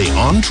 Stay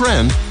on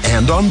trend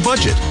and on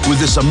budget with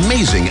this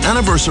amazing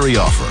anniversary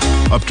offer.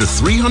 Up to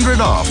 $300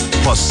 off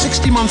plus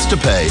 60 months to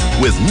pay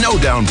with no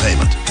down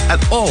payment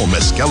at all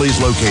Miskelly's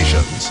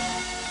locations.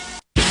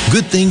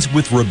 Good Things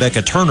with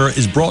Rebecca Turner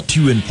is brought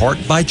to you in part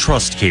by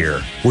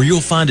TrustCare, where you'll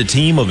find a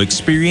team of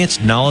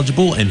experienced,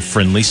 knowledgeable, and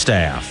friendly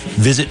staff.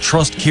 Visit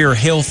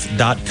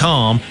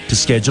TrustCareHealth.com to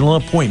schedule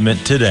an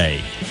appointment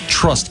today.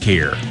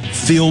 TrustCare.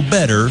 Feel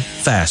better,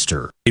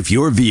 faster. If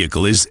your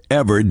vehicle is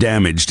ever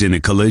damaged in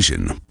a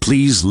collision,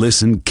 please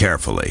listen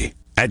carefully.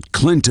 At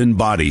Clinton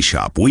Body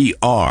Shop, we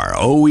are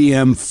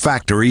OEM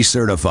factory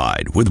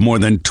certified with more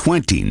than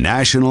 20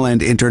 national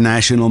and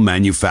international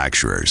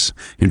manufacturers.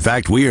 In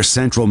fact, we are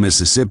Central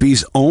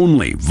Mississippi's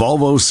only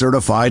Volvo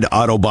certified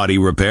auto body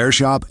repair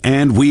shop,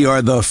 and we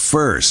are the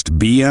first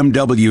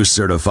BMW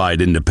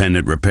certified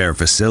independent repair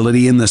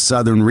facility in the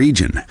southern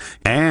region.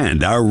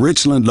 And our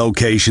Richland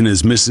location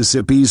is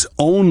Mississippi's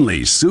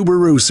only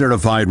Subaru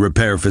certified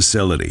repair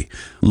facility.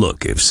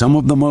 Look, if some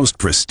of the most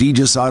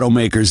prestigious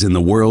automakers in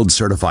the world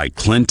certify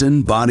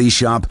Clinton Body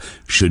Shop,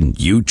 shouldn't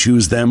you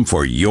choose them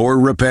for your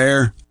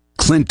repair?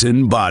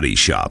 Clinton Body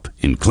Shop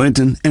in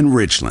Clinton and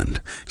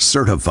Richland.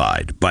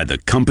 Certified by the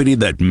company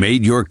that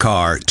made your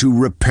car to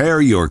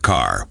repair your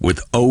car with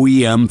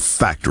OEM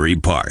factory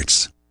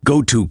parts.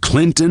 Go to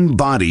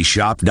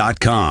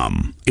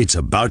ClintonBodyShop.com. It's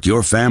about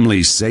your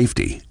family's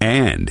safety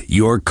and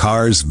your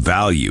car's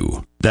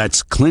value.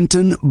 That's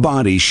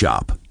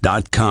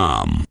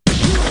ClintonBodyShop.com.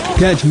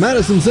 Catch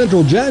Madison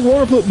Central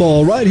Jaguar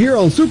football right here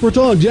on Super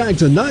Talk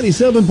Jackson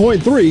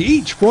 97.3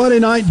 each Friday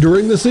night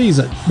during the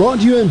season.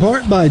 Brought to you in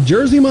part by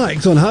Jersey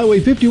Mike's on Highway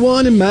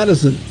 51 in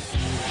Madison.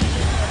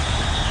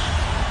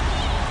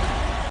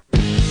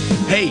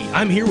 Hey,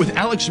 I'm here with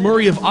Alex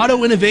Murray of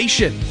Auto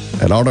Innovation.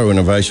 At Auto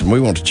Innovation, we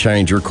want to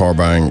change your car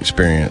buying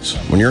experience.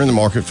 When you're in the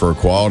market for a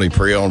quality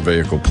pre-owned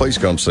vehicle, please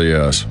come see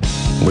us.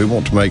 We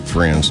want to make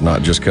friends,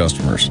 not just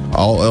customers.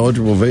 All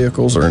eligible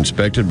vehicles are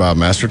inspected by a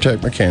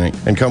MasterTech mechanic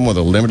and come with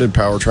a limited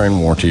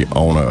powertrain warranty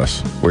on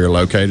us. We are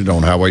located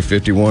on Highway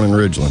 51 in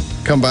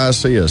Ridgeland. Come by and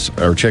see us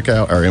or check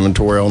out our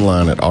inventory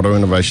online at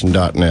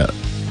autoinnovation.net.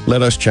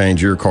 Let us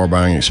change your car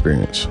buying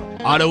experience.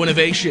 Auto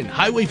Innovation,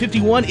 Highway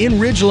 51 in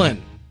Ridgeland.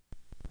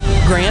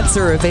 Grants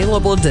are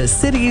available to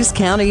cities,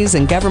 counties,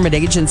 and government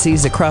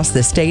agencies across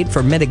the state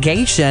for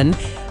mitigation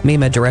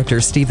MEMA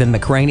Director Stephen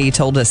McRaney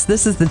told us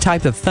this is the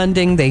type of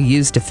funding they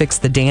used to fix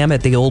the dam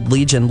at the old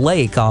Legion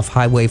Lake off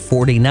Highway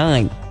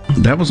 49.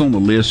 That was on the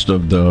list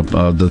of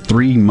the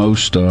three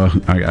most,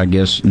 I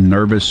guess,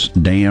 nervous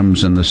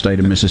dams in the state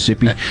of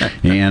Mississippi.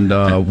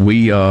 And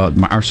we,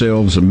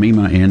 ourselves,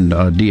 MEMA and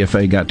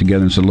DFA got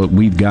together and said, look,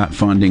 we've got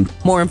funding.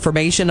 More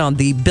information on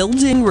the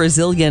Building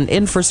Resilient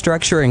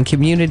Infrastructure in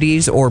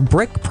Communities, or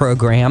BRIC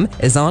program,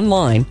 is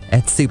online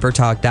at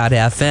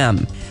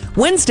supertalk.fm.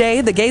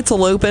 Wednesday, the gates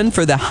will open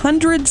for the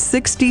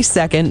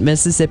 162nd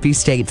Mississippi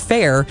State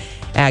Fair.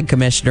 Ag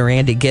Commissioner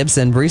Andy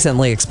Gibson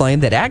recently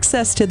explained that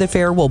access to the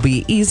fair will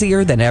be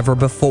easier than ever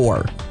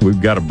before.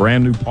 We've got a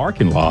brand new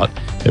parking lot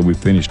that we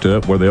finished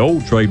up where the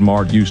old Trade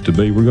Mart used to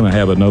be. We're going to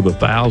have another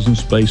 1,000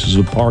 spaces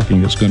of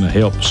parking that's going to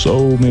help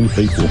so many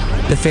people.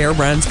 The fair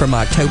runs from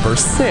October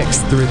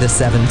 6th through the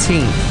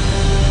 17th.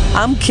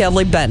 I'm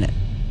Kelly Bennett.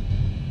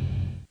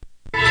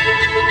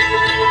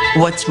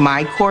 What's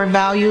my core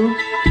value?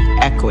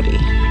 Equity.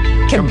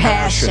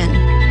 Compassion.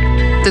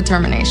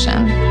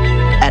 Determination.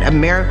 At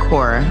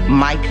AmeriCorps,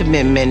 my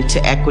commitment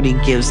to equity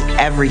gives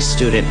every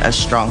student a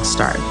strong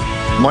start.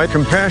 My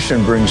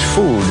compassion brings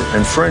food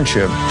and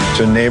friendship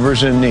to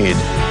neighbors in need.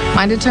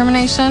 My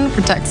determination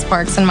protects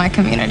parks in my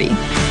community.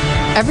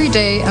 Every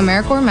day,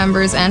 AmeriCorps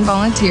members and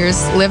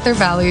volunteers live their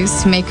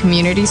values to make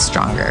communities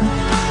stronger.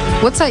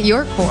 What's at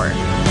your core?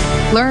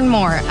 Learn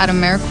more at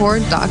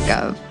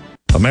AmeriCorps.gov.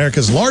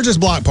 America's largest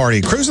block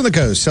party, Cruising the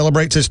Coast,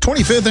 celebrates its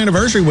 25th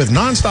anniversary with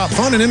nonstop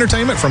fun and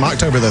entertainment from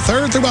October the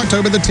 3rd through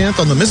October the 10th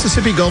on the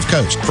Mississippi Gulf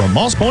Coast, from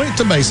Moss Point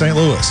to Bay St.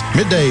 Louis.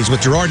 Middays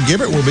with Gerard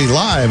Gibbert will be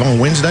live on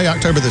Wednesday,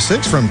 October the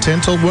 6th from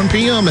 10 till 1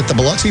 p.m. at the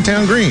Biloxi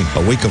Town Green.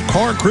 A week of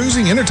car,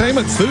 cruising,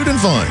 entertainment, food, and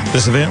fun.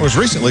 This event was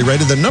recently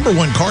rated the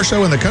 #1 car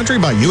show in the country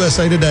by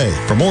USA Today.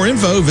 For more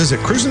info, visit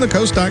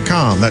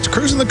cruisingthecoast.com. That's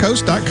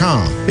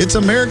cruisingthecoast.com. It's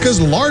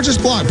America's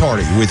largest block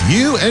party with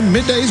you and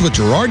Middays with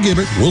Gerard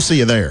Gibbert. We'll see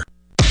you there.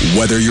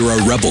 Whether you're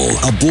a Rebel,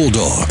 a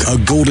Bulldog, a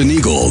Golden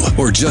Eagle,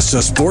 or just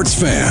a sports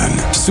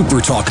fan,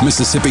 Super Talk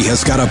Mississippi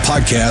has got a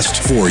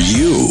podcast for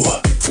you.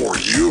 For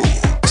you.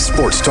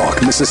 Sports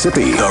Talk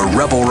Mississippi, the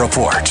Rebel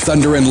Report,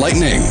 Thunder and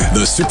Lightning,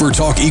 the Super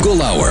Talk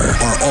Eagle Hour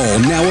are all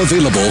now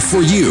available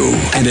for you.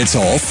 And it's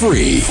all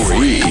free.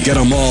 Get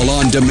them all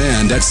on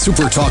demand at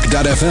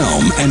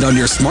supertalk.fm and on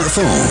your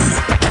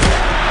smartphone.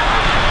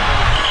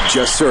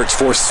 Just search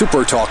for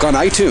Super Talk on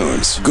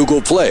iTunes,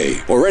 Google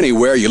Play, or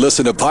anywhere you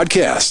listen to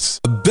podcasts.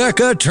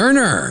 Rebecca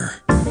Turner.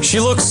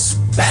 She looks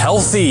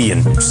healthy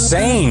and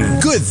sane.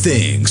 Good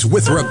Things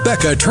with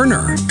Rebecca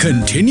Turner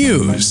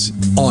continues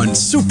on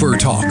Super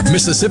Talk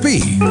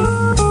Mississippi.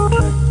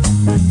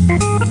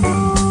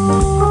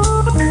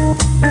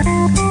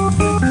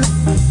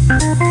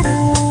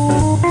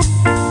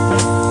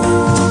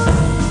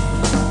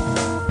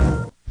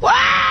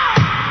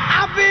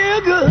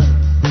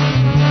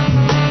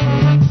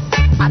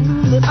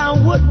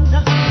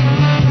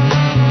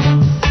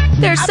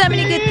 There's so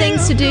many good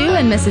things to do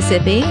in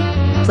Mississippi.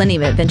 Plenty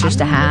of adventures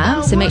to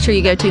have. So make sure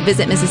you go to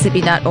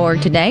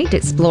visitmississippi.org today to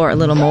explore a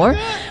little more.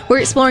 We're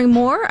exploring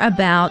more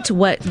about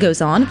what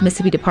goes on with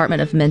Mississippi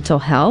Department of Mental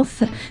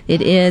Health.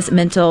 It is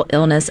Mental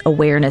Illness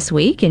Awareness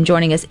Week, and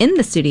joining us in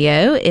the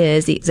studio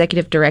is the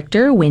Executive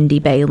Director, Wendy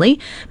Bailey.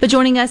 But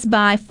joining us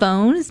by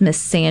phone is Miss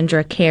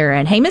Sandra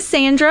Karen. Hey, Miss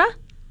Sandra.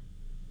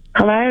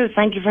 Hello,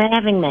 thank you for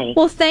having me.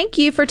 Well, thank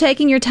you for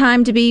taking your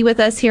time to be with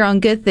us here on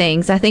Good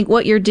Things. I think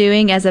what you're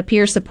doing as a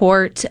peer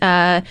support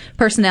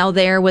personnel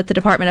there with the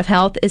Department of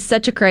Health is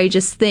such a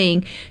courageous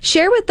thing.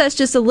 Share with us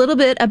just a little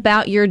bit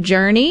about your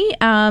journey,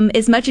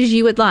 as much as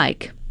you would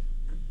like.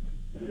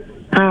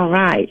 All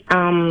right.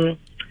 I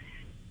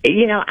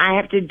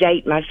have to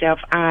date myself.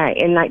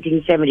 In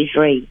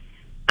 1973,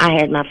 I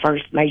had my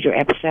first major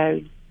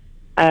episode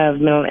of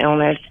mental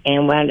illness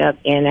and wound up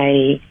in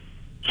a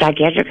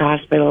psychiatric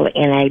hospital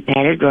in a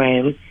padded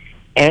room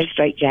in a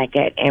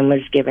straitjacket and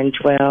was given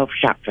 12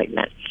 shock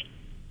treatments.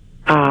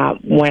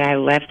 When I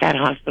left that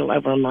hospital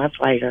over a month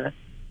later,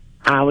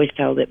 I was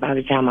told that by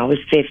the time I was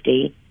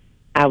 50,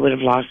 I would have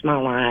lost my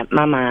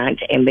mind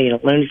and be in a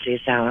lunacy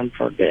asylum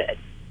for good.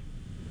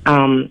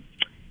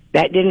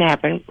 That didn't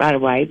happen right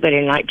away, but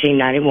in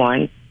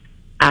 1991,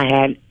 I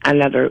had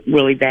another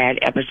really bad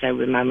episode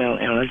with my mental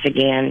illness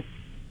again,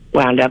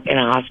 wound up in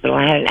a hospital.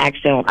 I had an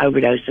accidental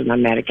overdose of my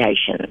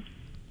medication.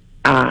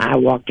 I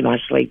walked in my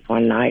sleep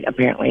one night,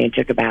 apparently, and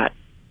took about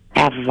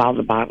half of all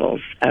the bottles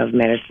of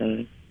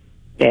medicine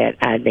that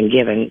I had been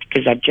given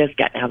because I'd just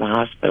gotten out of the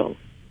hospital.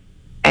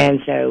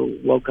 And so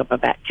woke up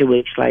about 2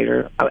 weeks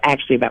later,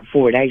 actually about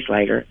 4 days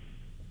later,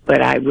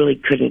 but I really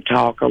couldn't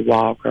talk or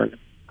walk, or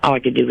all I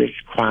could do was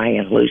cry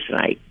and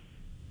hallucinate.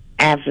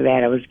 After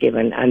that, I was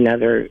given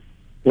another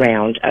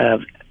round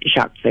of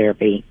shock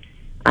therapy.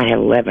 I had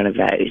 11 of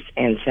those.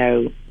 And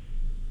so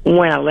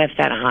when I left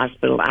that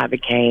hospital, I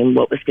became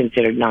what was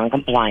considered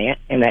non-compliant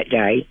in that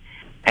day.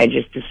 I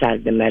just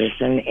decided the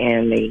medicine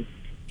and the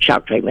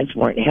shock treatments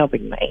weren't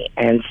helping me.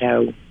 And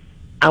so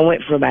I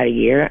went for about a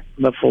year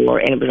before,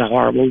 and it was a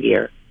horrible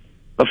year,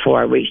 before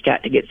I reached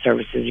out to get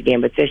services again.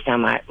 But this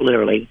time I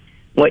literally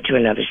went to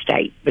another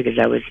state because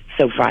I was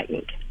so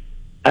frightened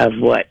of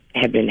what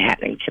had been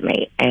happening to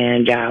me.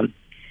 And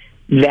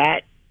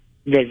that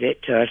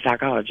visit to a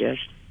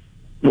psychologist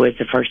was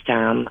the first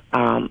time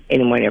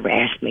anyone ever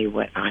asked me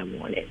what I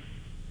wanted,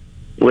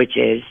 which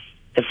is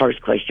the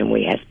first question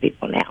we ask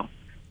people now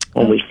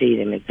when we see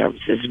them in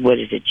services. What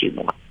is it you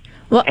want?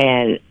 Well,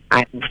 and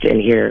I often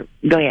hear,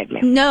 go ahead,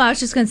 ma'am. No, I was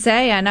just going to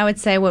say, and I would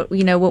say what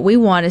we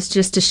want is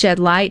just to shed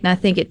light, and I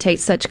think it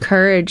takes such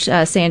courage,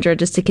 Sandra,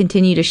 just to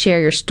continue to share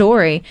your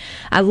story.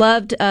 I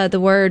loved the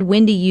word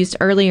Wendy used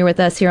earlier with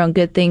us here on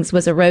Good Things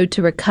was a road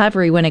to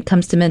recovery when it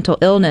comes to mental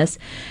illness.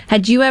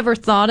 Had you ever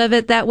thought of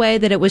it that way,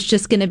 that it was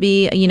just going to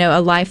be,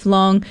 a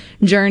lifelong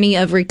journey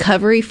of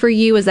recovery for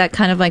you? Is that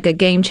kind of like a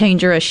game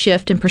changer, a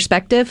shift in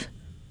perspective?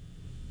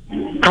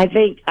 I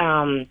think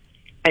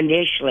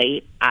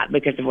initially,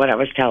 because of what I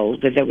was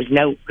told, that there was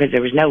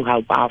no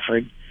hope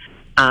offered,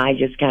 I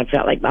just kind of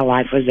felt like my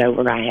life was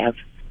over.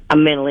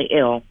 I'm mentally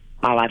ill.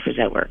 My life was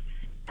over.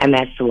 And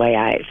that's the way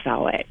I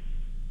saw it.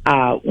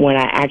 When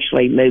I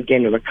actually moved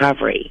into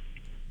recovery,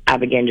 I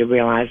began to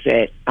realize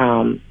that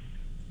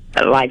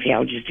life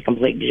held just a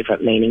completely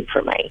different meaning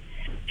for me.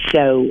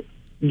 So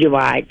do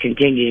I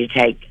continue to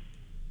take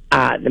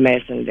the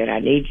medicine that I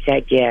need to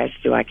take? Yes.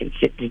 Do I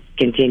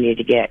continue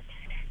to get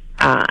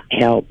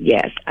help?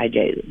 Yes, I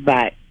do.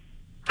 But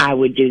I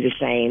would do the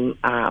same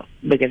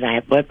because I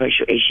have blood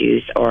pressure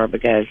issues or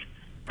because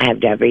I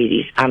have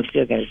diabetes. I'm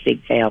still going to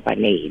seek the help I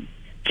need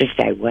to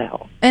stay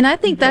well. And I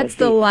think that's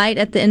the light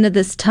at the end of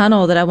this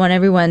tunnel that I want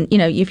everyone,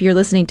 if you're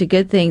listening to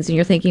Good Things and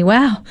you're thinking,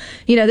 wow,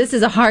 this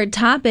is a hard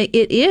topic.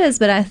 It is,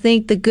 but I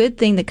think the good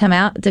thing to come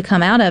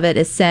out of it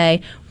is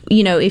say,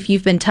 if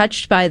you've been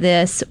touched by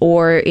this,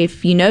 or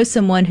if you know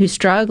someone who's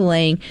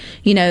struggling,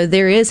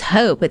 there is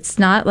hope. It's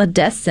not a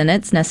death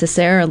sentence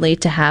necessarily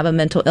to have a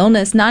mental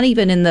illness, not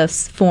even in the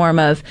form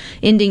of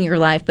ending your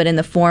life, but in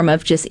the form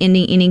of just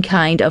ending any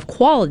kind of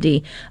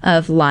quality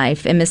of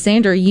life. And Miss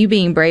Sandra, you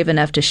being brave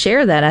enough to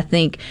share that, I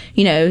think,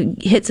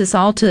 hits us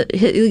all to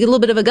hit a little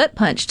bit of a gut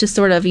punch to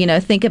sort of,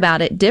 think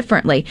about it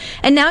differently.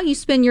 And now you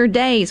spend your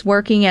days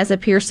working as a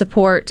peer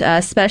support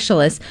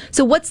specialist.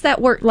 So what's that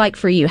work like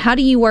for you? How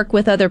do you work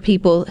with other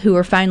people who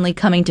are finally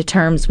coming to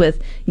terms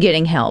with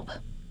getting help?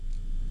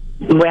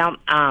 Well,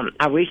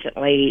 I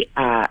recently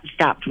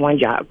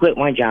quit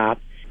one job,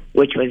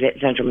 which was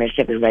at Central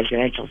Mississippi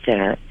Residential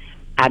Center.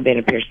 I've been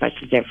a peer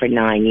specialist there for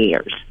 9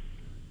 years,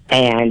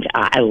 and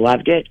I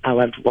loved it. I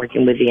loved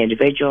working with the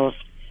individuals.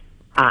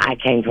 I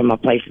came from a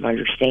place of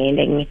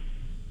understanding,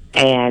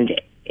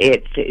 and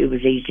it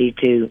was easy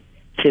to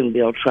soon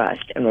build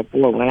trust and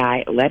rapport when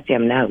I let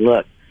them know,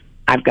 look,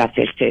 I've got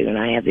this too, and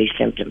I have these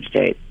symptoms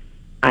too.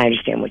 I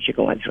understand what you're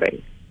going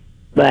through.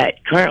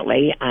 But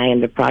currently, I am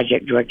the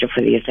project director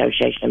for the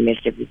Association of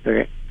Mississippi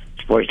Peer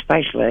Support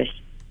Specialists,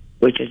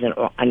 which is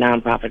a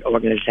nonprofit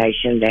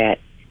organization that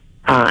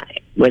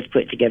was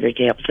put together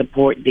to help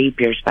support the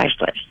peer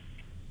specialists.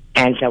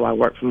 And so I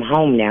work from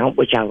home now,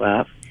 which I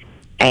love,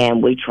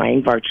 and we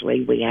train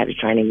virtually. We had a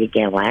training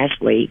again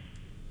last week.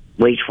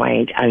 We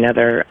trained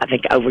another, I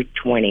think, over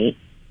 20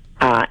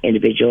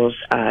 individuals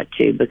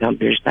to become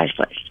peer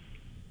specialists.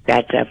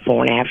 That's a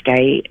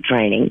 4.5-day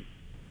training.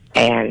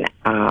 And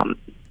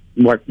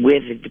work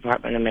with the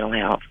Department of Mental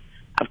Health,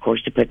 of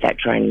course, to put that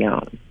training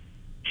on.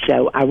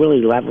 So I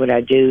really love what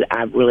I do.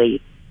 I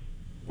really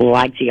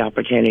like the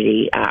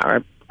opportunity,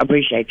 or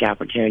appreciate the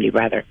opportunity,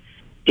 rather,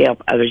 to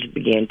help others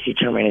begin to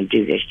turn around and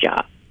do this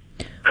job.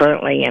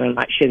 Currently, and I'm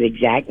not sure the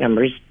exact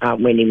numbers,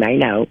 Wendy may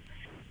know,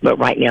 but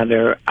right now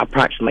there are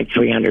approximately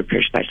 300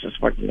 peer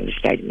specialists working in the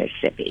state of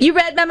Mississippi. You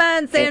read my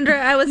mind,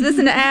 Sandra. I was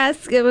listening to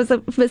ask. It was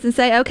listening to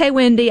say, okay,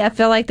 Wendy, I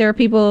feel like there are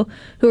people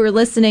who are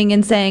listening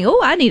and saying,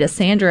 oh, I need a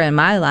Sandra in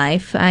my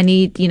life. I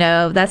need,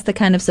 that's the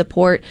kind of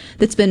support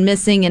that's been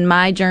missing in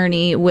my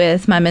journey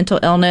with my mental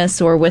illness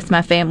or with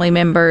my family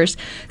members.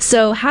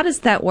 So how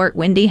does that work,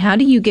 Wendy? How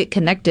do you get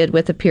connected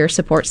with a peer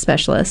support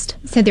specialist?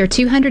 So there are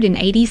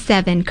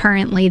 287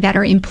 currently that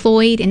are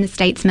employed in the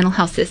state's mental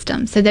health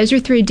system. So those are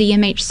through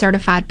DMH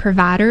certified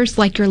providers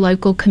like your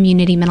local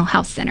community mental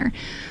health center.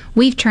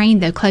 We've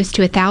trained, though, close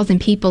to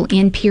 1,000 people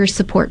in peer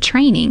support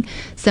training.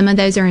 Some of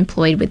those are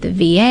employed with the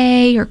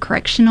VA or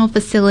correctional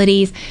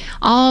facilities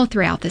all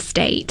throughout the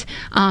state.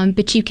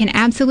 But you can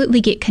absolutely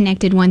get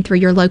connected one through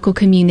your local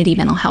community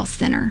mental health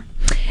center.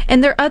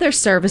 And there are other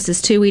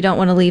services, too. We don't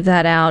want to leave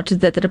that out,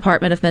 that the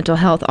Department of Mental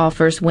Health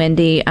offers,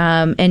 Wendy.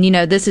 And,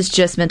 this is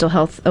just Mental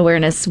Health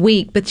Awareness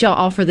Week, but y'all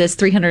offer this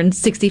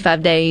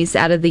 365 days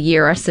out of the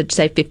year, or I should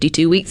say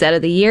 52 weeks out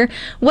of the year.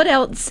 What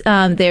else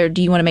there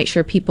do you want to make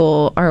sure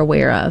people are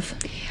aware of?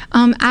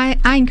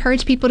 I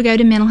encourage people to go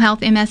to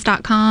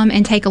mentalhealthms.com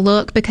and take a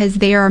look, because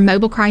there are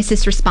mobile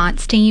crisis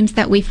response teams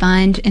that we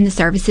fund and the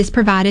services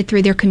provided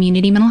through their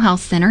community mental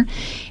health center.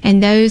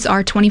 And those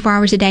are 24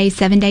 hours a day,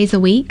 7 days a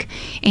week.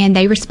 And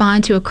they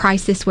respond to a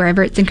crisis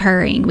wherever it's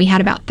occurring. We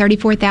had about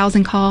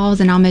 34,000 calls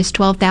and almost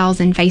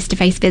 12,000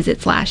 face-to-face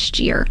visits last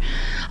year,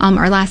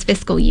 or last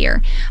fiscal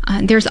year.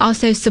 There's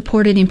also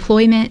supported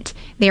employment.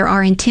 There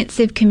are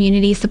intensive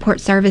community support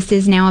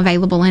services now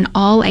available in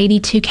all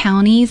 82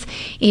 counties.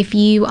 If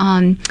you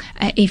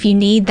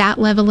need that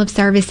level of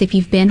service, if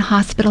you've been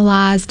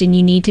hospitalized and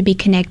you need to be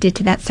connected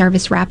to that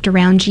service wrapped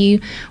around you,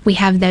 we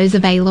have those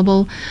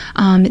available.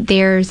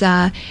 There's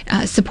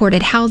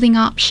supported housing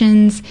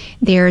options.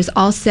 There's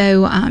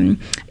also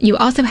you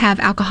also have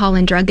alcohol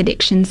and drug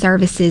addiction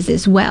services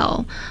as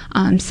well.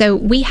 So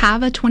we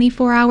have a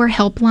 24-hour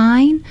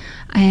helpline.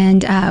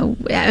 And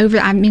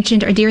I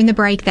mentioned during the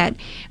break that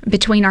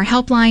between our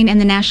helpline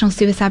and the National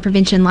Suicide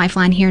Prevention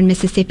Lifeline here in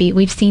Mississippi,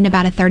 we've seen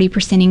about a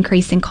 30%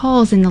 increase in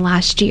calls in the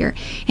last year.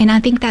 And I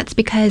think that's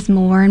because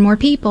more and more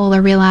people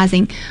are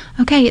realizing,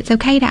 okay, it's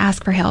okay to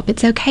ask for help.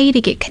 It's okay to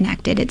get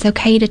connected. It's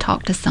okay to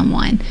talk to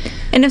someone.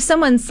 And if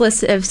someone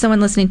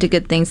listening to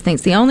Good Things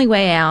thinks the only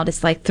way out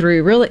is like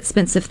through real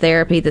expensive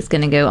therapy that's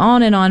going to go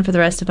on and on for the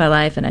rest of my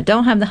life, and I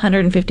don't have the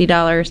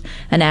 $150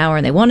 an hour,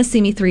 and they want to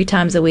see me 3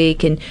 times a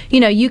week, and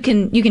you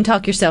can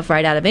talk yourself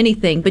right out of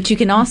anything, but you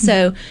can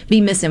also be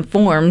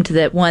misinformed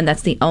that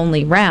that's the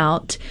only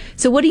route.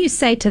 So what do you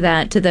say to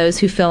that, to those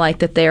who feel like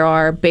that there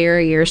are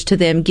barriers to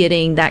them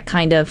getting that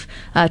kind of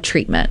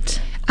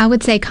treatment? I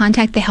would say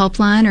contact the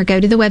helpline or go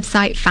to the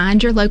website,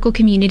 find your local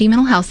community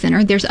mental health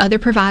center. There's other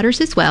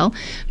providers as well,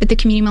 but the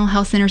community mental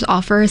health centers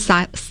offer a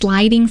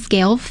sliding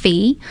scale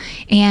fee.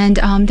 And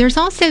there's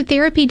also,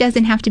 therapy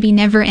doesn't have to be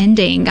never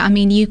ending. I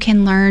mean, you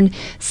can learn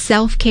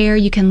self-care,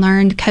 you can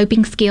learn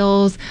coping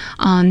skills.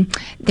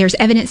 There's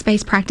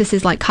evidence-based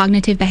practices like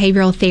cognitive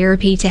behavioral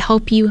therapy to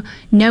help you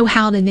know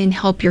how to then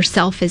help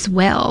yourself as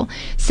well.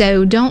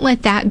 So don't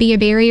let that be a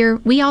barrier.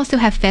 We also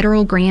have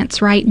federal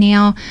grants right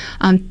now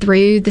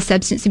through the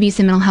Substance Abuse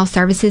and Mental Health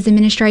Services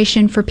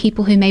Administration for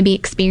people who may be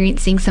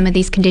experiencing some of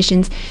these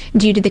conditions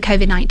due to the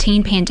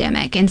COVID-19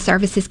 pandemic, and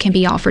services can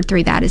be offered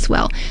through that as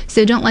well.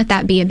 So don't let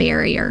that be a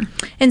barrier.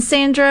 And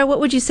Sandra, what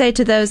would you say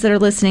to those that are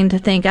listening to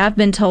think, I've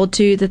been told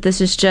too that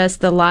this is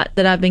just the lot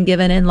that I've been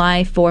given in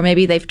life, or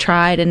maybe they've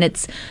tried and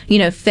it's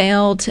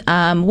failed?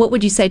 What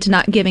would you say to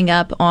not giving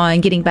up on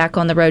getting back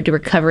on the road to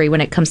recovery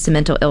when it comes to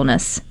mental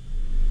illness?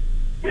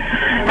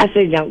 I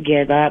say don't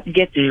give up.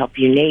 Get the help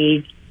you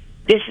need.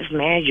 This is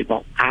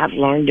manageable. I've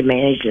learned to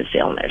manage this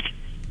illness,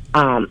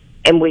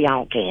 and we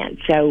all can.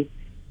 So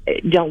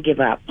don't give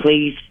up.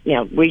 Please,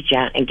 reach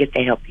out and get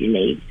the help you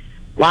need.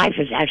 Life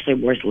is actually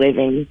worth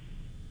living.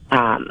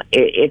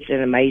 It's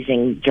an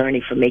amazing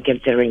journey for me,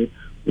 considering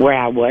where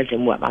I was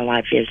and what my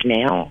life is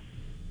now.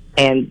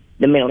 And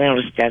the mental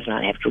illness does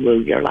not have to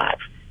rule your life,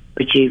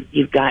 but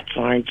you've got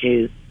to learn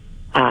to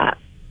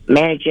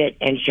manage it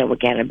and show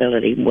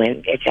accountability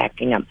when it's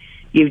acting up.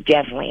 You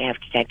definitely have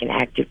to take an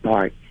active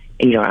part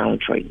in your own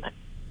treatment.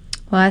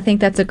 Well, I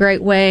think that's a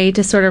great way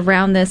to sort of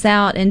round this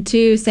out. And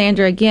to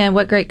Sandra, again,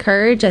 what great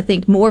courage. I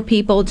think more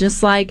people,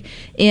 just like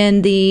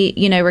in the,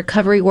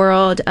 recovery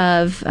world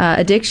of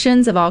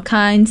addictions of all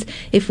kinds,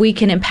 if we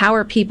can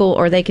empower people,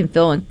 or they can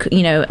feel,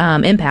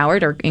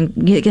 empowered or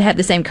have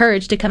the same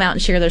courage to come out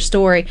and share their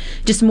story,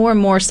 just more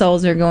and more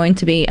souls are going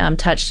to be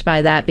touched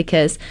by that,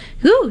 because,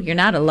 you're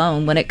not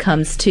alone when it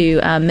comes to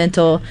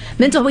mental.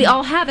 We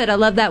all have it. I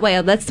love that way.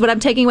 That's what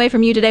I'm taking away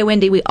from you today,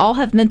 Wendy. We all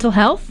have mental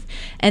health,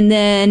 and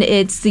then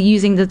it's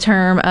using the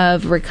term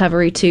of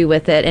recovery too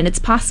with it, and it's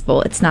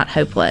possible. It's not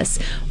hopeless.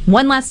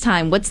 One last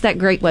time, what's that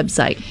great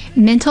website?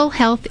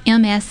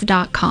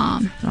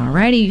 mentalhealthms.com. All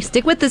righty,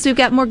 stick with us. We've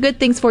got more good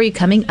things for you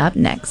coming up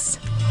next.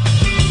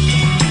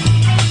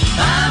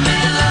 I'm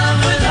in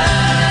love with her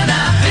and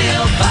I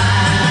feel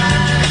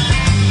fine.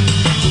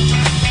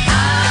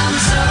 I'm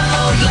so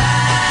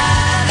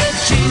glad that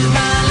she's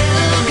my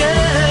little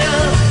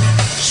girl.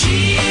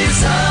 She's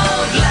so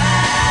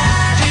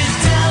glad she's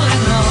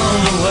telling all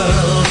the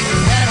world.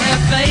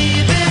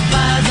 Baby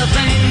buys the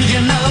things,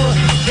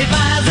 he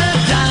buys the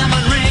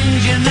diamond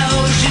rings,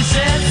 she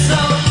said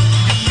so.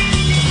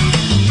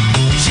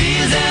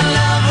 She's in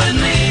love with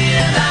me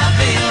and I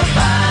feel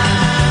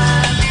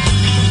fine.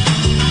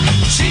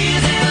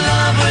 She's in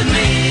love with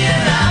me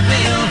and I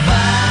feel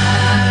fine.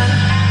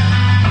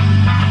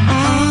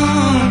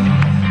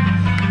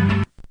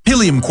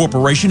 Pilium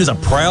Corporation is a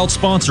proud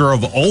sponsor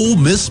of Ole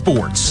Miss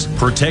Sports.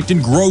 Protect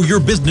and grow your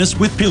business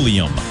with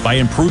Pilium. By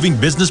improving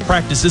business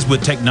practices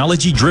with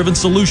technology-driven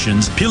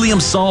solutions,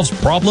 Pilium solves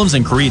problems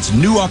and creates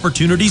new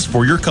opportunities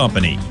for your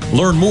company.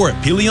 Learn more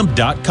at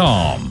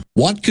Pilium.com.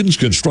 Watkins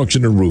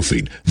Construction and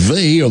Roofing.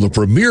 They are the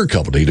premier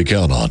company to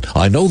count on.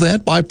 I know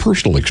that by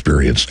personal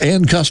experience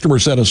and customer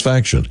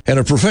satisfaction, and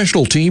a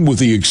professional team with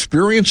the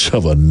experience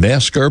of a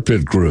NASCAR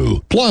pit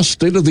crew. Plus,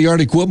 state-of-the-art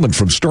equipment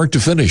from start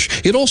to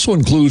finish. It also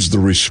includes the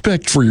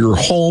respect for your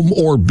home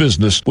or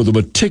business with a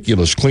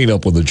meticulous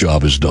cleanup when the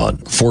job is done.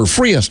 For a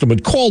free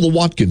estimate, call the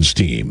Watkins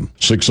team,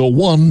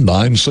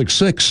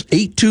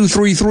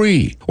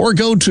 601-966-8233, or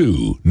go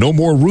to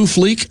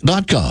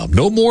nomoreroofleak.com,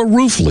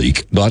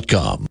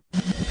 nomoreroofleak.com.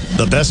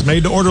 The best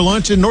made-to-order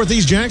lunch in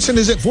Northeast Jackson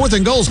is at 4th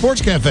and Gold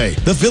Sports Cafe.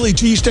 The Philly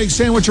cheesesteak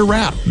sandwich or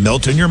wrap,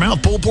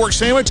 melt-in-your-mouth pulled pork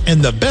sandwich,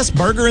 and the best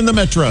burger in the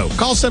metro.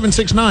 Call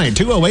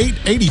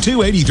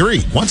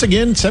 769-208-8283. Once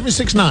again,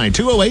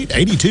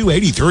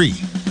 769-208-8283.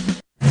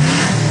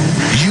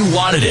 You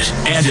wanted it,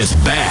 and it's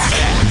back.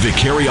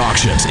 Vicari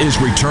Auctions is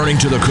returning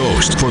to the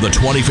coast for the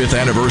 25th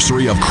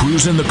anniversary of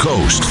Cruising the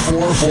Coast.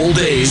 4 full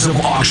days of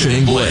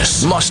auctioning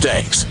bliss.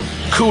 Mustangs,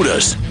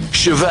 Cudas,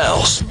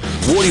 Chevelles,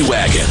 Woody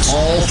Wagons,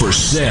 all for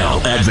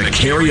sale at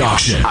Vicari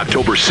Auction.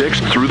 October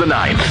 6th through the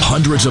 9th.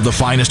 Hundreds of the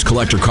finest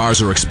collector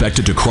cars are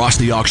expected to cross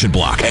the auction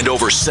block, and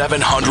over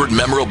 700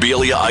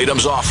 memorabilia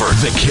items offered.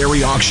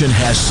 Vicari Auction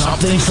has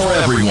something for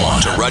everyone.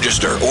 To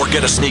register or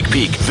get a sneak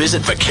peek,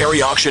 visit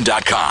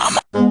VicariAuction.com.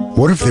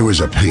 What if there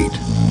was a paint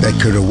that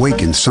could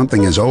awaken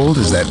something as old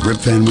as that Rip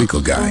Van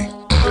Winkle guy?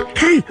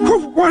 Hey,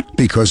 what?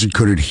 Because it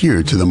could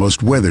adhere to the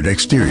most weathered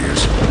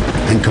exteriors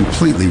and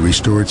completely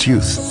restore its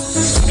youth.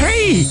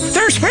 Hey,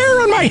 there's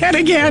hair on my head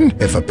again!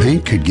 If a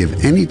paint could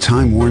give any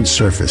time-worn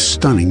surface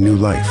stunning new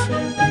life,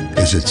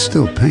 is it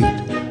still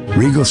paint?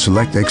 Regal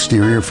Select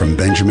Exterior from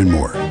Benjamin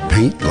Moore.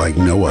 Paint like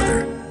no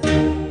other.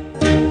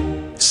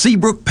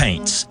 Seabrook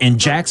Paints in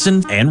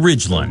Jackson and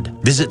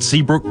Ridgeland. Visit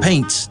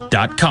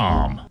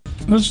SeabrookPaints.com.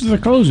 This is the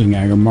closing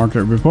agri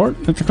market report.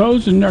 At the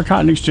close in their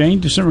cotton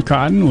exchange, December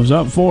cotton was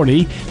up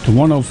 40 to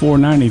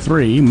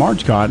 104.93.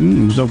 March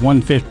cotton was up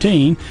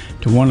 115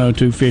 to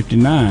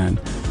 102.59.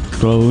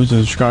 Close of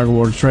the Chicago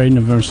Board of Trade,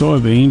 November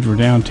soybeans were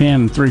down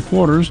 10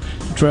 3/4 to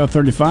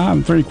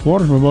 12.35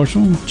 3/4 per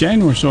bushel.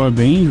 January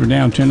soybeans were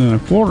down 10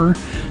 1/4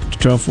 to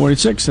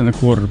 12.46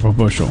 1/4 per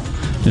bushel.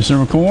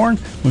 December corn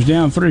was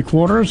down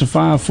 3/4 to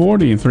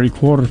 5.40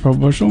 3/4 per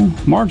bushel.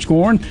 March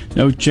corn,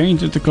 no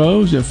change at the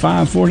close at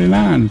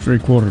 5.49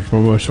 3/4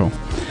 per bushel.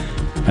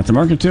 At the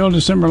mercantile,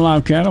 December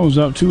live cattle was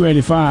up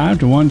 285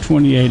 to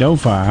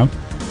 128.05.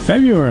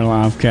 February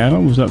live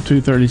cattle was up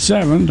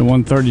 237 to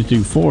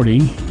 132.40.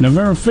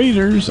 November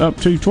feeders up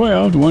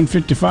 212 to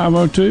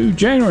 155.02.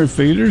 January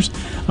feeders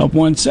up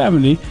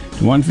 170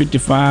 to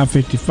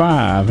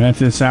 155.55. And at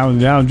this hour, the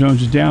Dow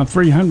Jones is down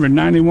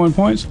 391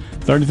 points,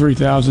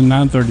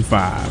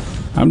 33,935.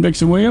 I'm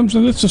Dixon Williams,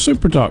 and it's the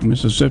Super Talk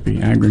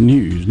Mississippi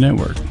Agri-News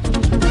Network.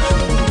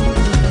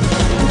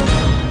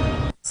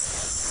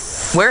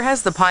 Where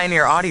has the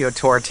Pioneer Audio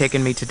Tour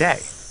taken me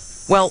today?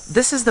 Well,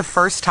 this is the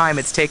first time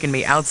it's taken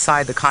me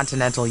outside the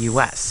continental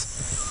U.S.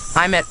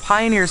 I'm at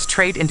Pioneer's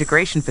Trade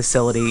Integration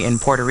Facility in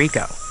Puerto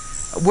Rico.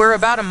 We're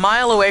about a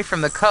mile away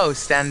from the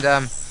coast, and,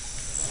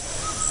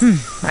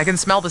 I can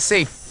smell the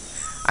sea.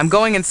 I'm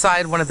going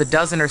inside one of the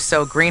dozen or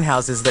so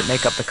greenhouses that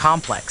make up the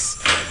complex.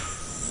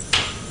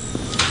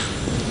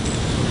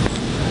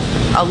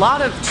 A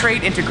lot of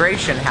trade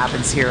integration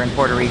happens here in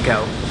Puerto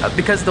Rico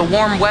because the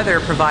warm weather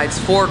provides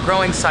 4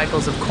 growing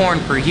cycles of corn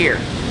per year,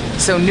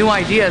 so new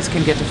ideas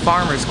can get to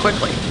farmers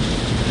quickly.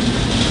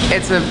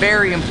 It's a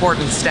very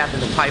important step in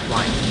the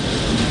pipeline.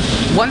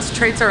 Once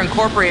traits are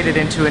incorporated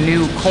into a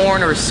new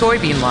corn or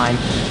soybean line,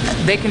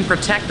 they can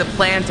protect the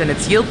plant and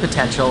its yield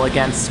potential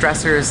against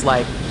stressors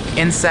like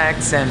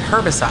insects and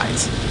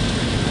herbicides.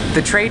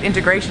 The Trade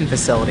Integration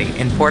Facility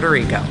in Puerto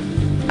Rico.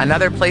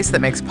 Another place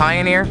that makes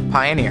Pioneer,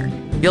 Pioneer.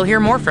 You'll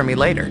hear more from me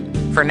later.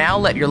 For now,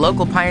 let your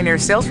local Pioneer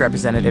sales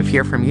representative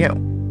hear from you.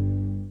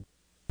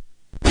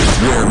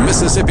 Where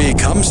Mississippi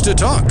comes to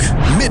talk.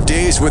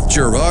 Middays with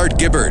Gerard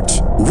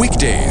Gibbert.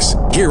 Weekdays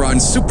here on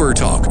Super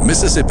Talk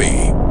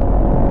Mississippi.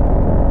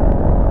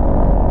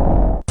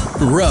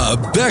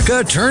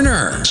 Rebecca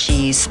Turner.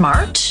 She's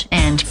smart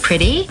and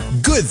pretty.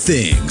 Good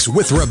Things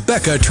with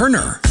Rebecca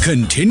Turner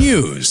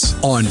continues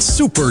on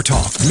Super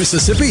Talk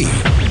Mississippi.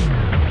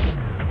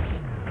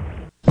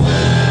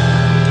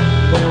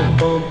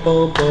 I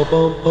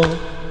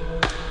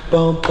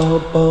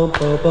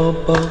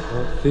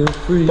feel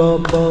free. I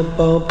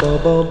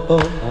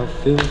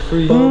feel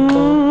free.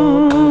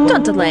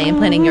 Don't delay in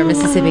planning your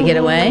Mississippi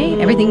getaway.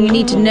 Everything you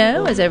need to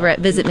know is over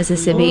at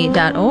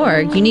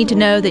visitmississippi.org. You need to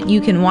know that you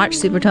can watch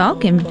Super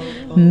Talk in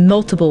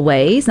multiple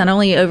ways, not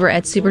only over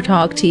at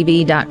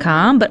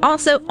supertalktv.com, but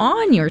also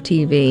on your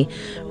TV.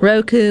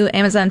 Roku,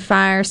 Amazon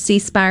Fire, C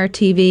Spire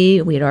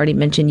TV. We had already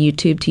mentioned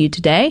YouTube to you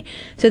today.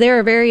 So there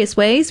are various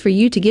ways for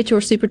you to get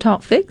your Super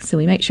Talk fix, so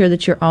we make sure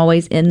that you're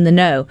always in the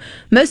know.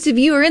 Most of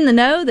you are in the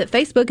know that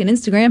Facebook and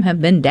Instagram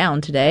have been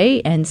down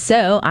today, and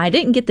so I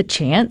didn't get the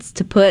chance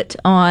to put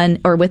on,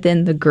 or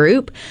within the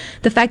group,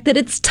 the fact that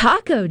it's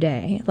Taco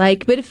Day.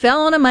 But it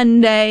fell on a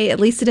Monday. At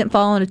least it didn't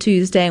fall on a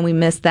Tuesday, and we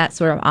missed that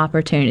sort of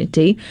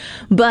opportunity.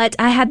 But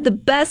I had the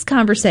best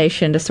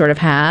conversation to sort of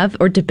have,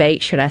 or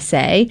debate, should I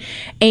say.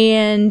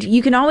 And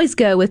you can always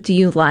go with, do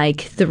you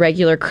like the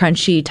regular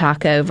crunchy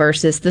taco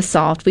versus the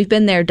soft? We've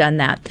been there, done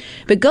that.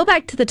 But go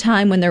back to the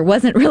time when there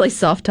wasn't really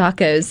soft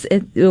tacos.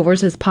 It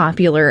was as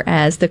popular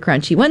as the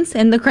crunchy ones,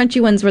 and the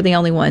crunchy ones were the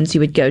only ones you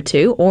would go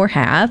to or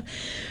have.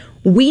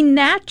 We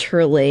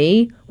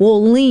naturally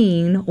will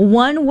lean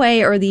one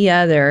way or the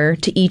other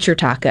to eat your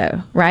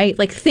taco, right?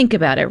 Like, think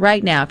about it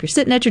right now. If you're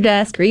sitting at your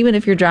desk or even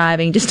if you're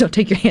driving, just don't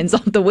take your hands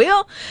off the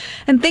wheel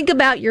and think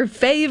about your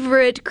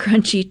favorite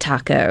crunchy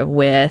taco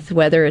with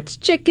whether it's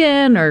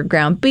chicken or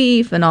ground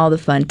beef and all the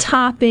fun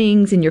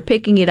toppings, and you're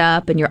picking it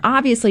up and you're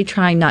obviously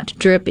trying not to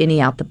drip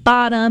any out the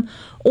bottom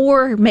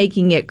or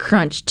making it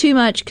crunch too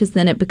much because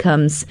then it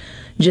becomes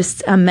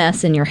just a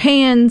mess in your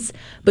hands.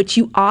 But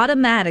you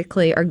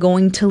automatically are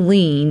going to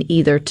lean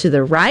either to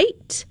the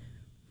right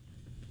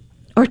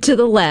or to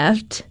the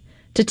left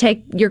to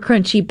take your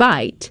crunchy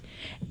bite.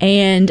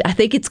 And I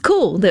think it's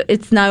cool that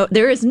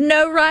there is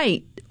no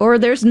right or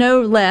there's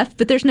no left,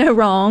 but there's no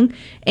wrong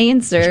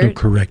answer. There's no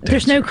correct answer.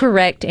 There's no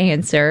correct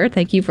answer.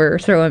 Thank you for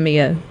throwing me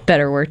a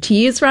better word to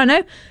use,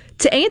 Rhino,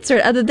 to answer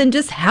it other than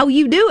just how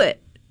you do it.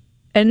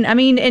 And I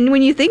mean, and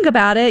when you think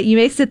about it, you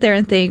may sit there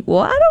and think, well,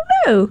 I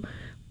don't know.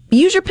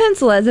 Use your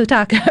pencil as a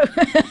taco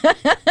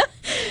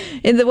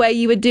in the way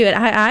you would do it.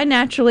 I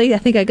naturally, I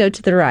think I go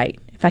to the right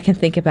if I can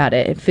think about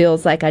it. It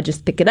feels like I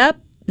just pick it up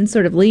and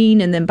sort of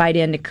lean and then bite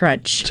in to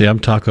crunch. See, I'm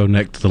taco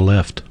neck to the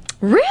left.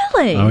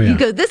 Really? Oh, yeah. You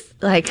go this,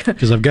 like...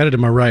 Because I've got it in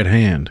my right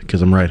hand,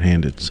 because I'm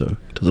right-handed, so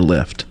to the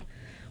left.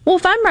 Well,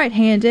 if I'm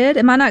right-handed,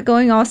 am I not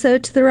going also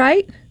to the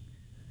right?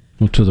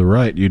 Well, to the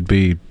right, you'd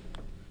be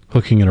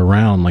hooking it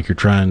around like you're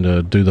trying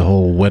to do the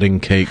whole wedding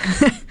cake.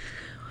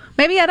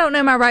 Maybe I don't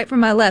know my right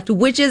from my left,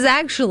 which is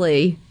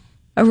actually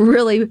a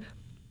really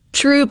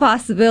true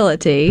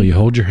possibility. Well, you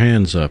hold your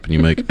hands up and you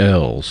make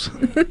L's.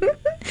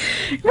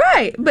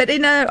 Right, but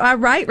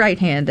I'm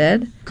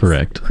right-handed.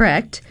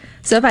 Correct.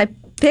 So if I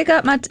pick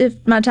up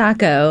my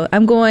taco,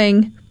 I'm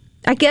going...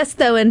 I guess,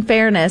 though, in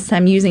fairness,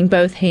 I'm using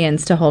both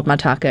hands to hold my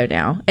taco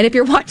now. And if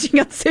you're watching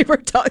on Super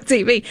Talk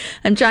TV,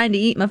 I'm trying to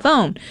eat my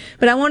phone.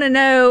 But I want to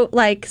know,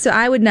 like, so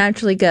I would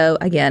naturally go,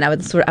 again, I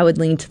would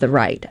lean to the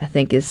right, I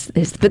think is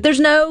but there's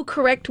no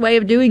correct way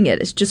of doing it.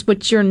 It's just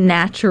what your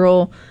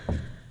natural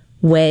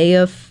way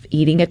of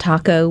eating a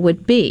taco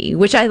would be,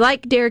 which I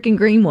like Derek in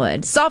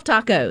Greenwood. Soft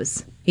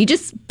tacos. He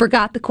just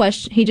forgot the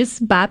question. He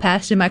just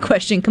bypassed my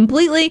question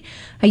completely.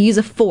 I use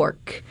a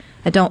fork.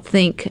 I don't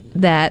think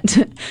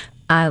that...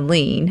 I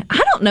lean. I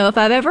don't know if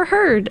I've ever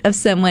heard of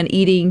someone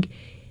eating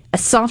a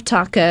soft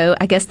taco.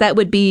 I guess that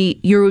would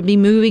be, you would be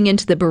moving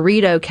into the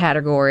burrito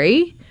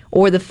category,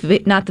 or not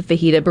the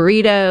fajita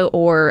burrito,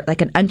 or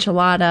like an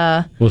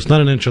enchilada. Well, it's not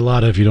an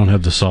enchilada if you don't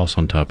have the sauce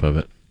on top of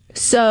it.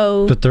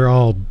 So, but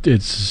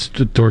it's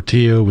a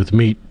tortilla with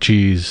meat,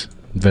 cheese,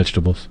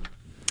 vegetables.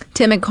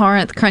 Tim and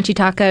Corinth, crunchy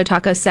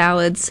taco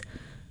salads,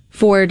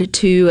 forward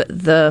to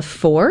the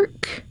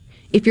fork.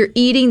 If you're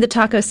eating the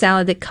taco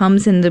salad that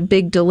comes in the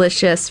big,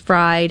 delicious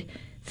fried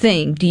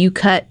thing, do you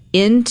cut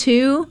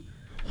into?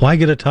 Why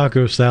get a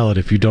taco salad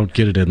if you don't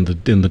get it in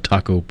the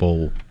taco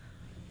bowl?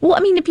 Well, I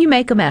mean, if you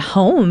make them at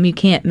home, you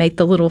can't make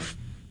the little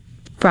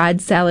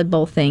fried salad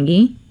bowl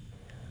thingy.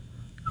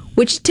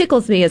 Which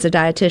tickles me as a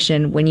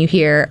dietitian when you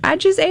hear, I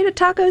just ate a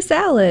taco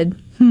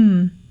salad.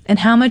 And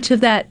how much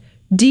of that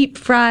deep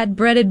fried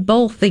breaded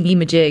bowl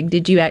thingy-majig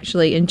did you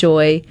actually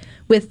enjoy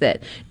with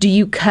it? Do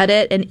you cut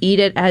it and eat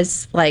it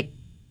as, like,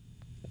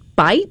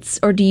 bites,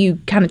 or do you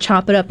kind of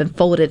chop it up and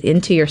fold it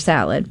into your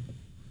salad?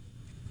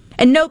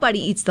 And nobody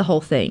eats the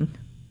whole thing.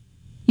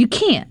 You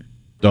can't.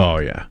 Oh,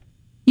 yeah.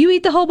 You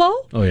eat the whole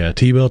bowl? Oh, yeah.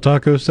 T-Bell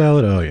taco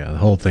salad? Oh, yeah. The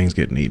whole thing's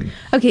getting eaten.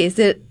 Okay, is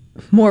it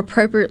more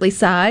appropriately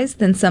sized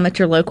than some at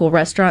your local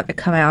restaurant that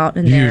come out?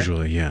 And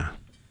usually, yeah.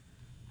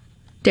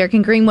 Derek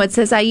in Greenwood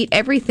says, I eat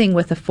everything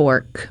with a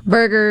fork.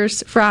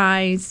 Burgers,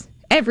 fries,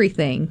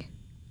 everything.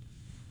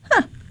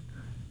 Huh.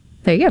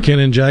 There you go. Ken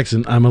in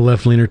Jackson, I'm a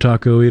left-leaner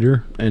taco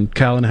eater. And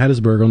Kyle in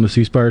Hattiesburg on the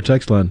C-Spire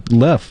text line.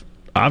 Left,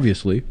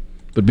 obviously.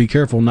 But be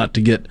careful not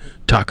to get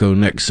taco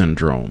neck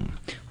syndrome.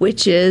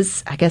 Which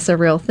is, I guess, a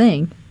real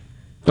thing.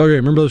 Okay,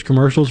 remember those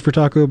commercials for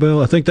Taco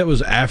Bell? I think that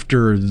was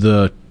after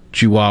the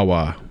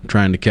Chihuahua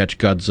trying to catch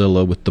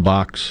Godzilla with the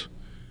box.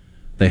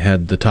 They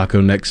had the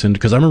taco neck syndrome.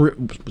 Because I remember,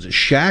 was it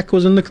Shaq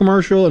was in the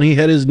commercial, and he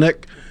had his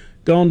neck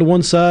gone to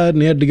one side,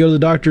 and he had to go to the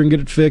doctor and get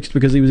it fixed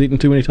because he was eating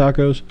too many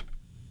tacos?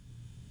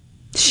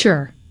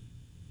 Sure.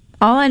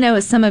 All I know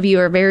is some of you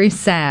are very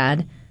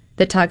sad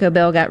that Taco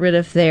Bell got rid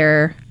of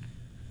their...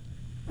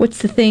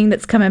 What's the thing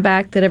that's coming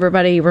back that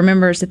everybody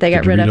remembers that they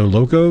got rid of? Dorito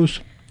Locos?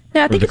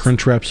 No, I think or the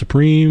Crunchwrap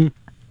Supreme?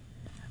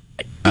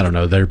 I don't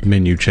know. Their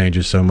menu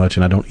changes so much,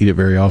 and I don't eat it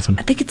very often.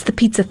 I think it's the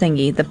pizza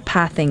thingy, the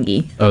pie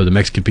thingy. Oh, the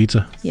Mexican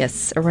pizza?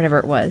 Yes, or whatever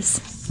it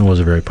was. It was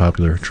a very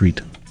popular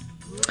treat.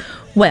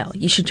 Well,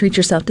 you should treat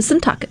yourself to some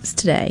tacos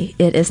today.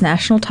 It is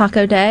National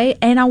Taco Day,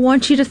 and I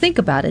want you to think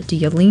about it. Do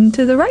you lean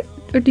to the right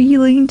or do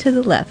you lean to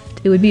the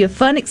left? It would be a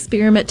fun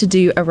experiment to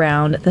do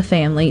around the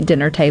family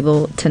dinner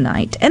table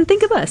tonight. And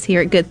think of us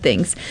here at Good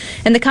Things.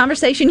 And the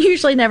conversation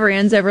usually never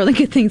ends over the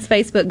Good Things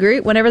Facebook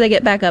group. Whenever they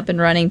get back up and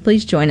running,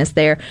 please join us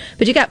there.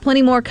 But you got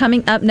plenty more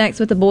coming up next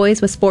with the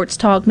boys with Sports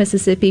Talk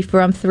Mississippi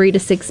from 3 to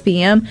 6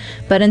 p.m.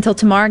 But until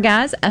tomorrow,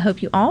 guys, I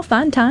hope you all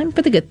find time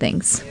for the good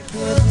things.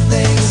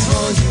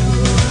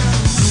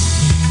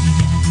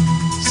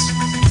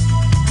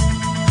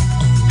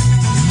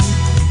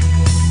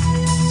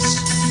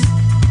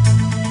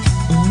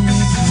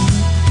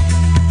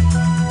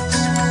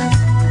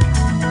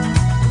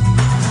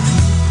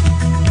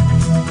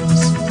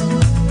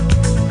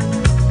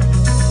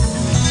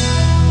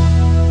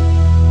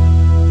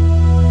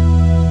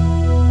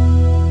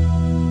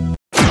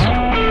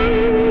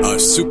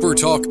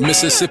 Talk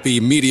Mississippi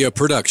Media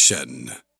Production.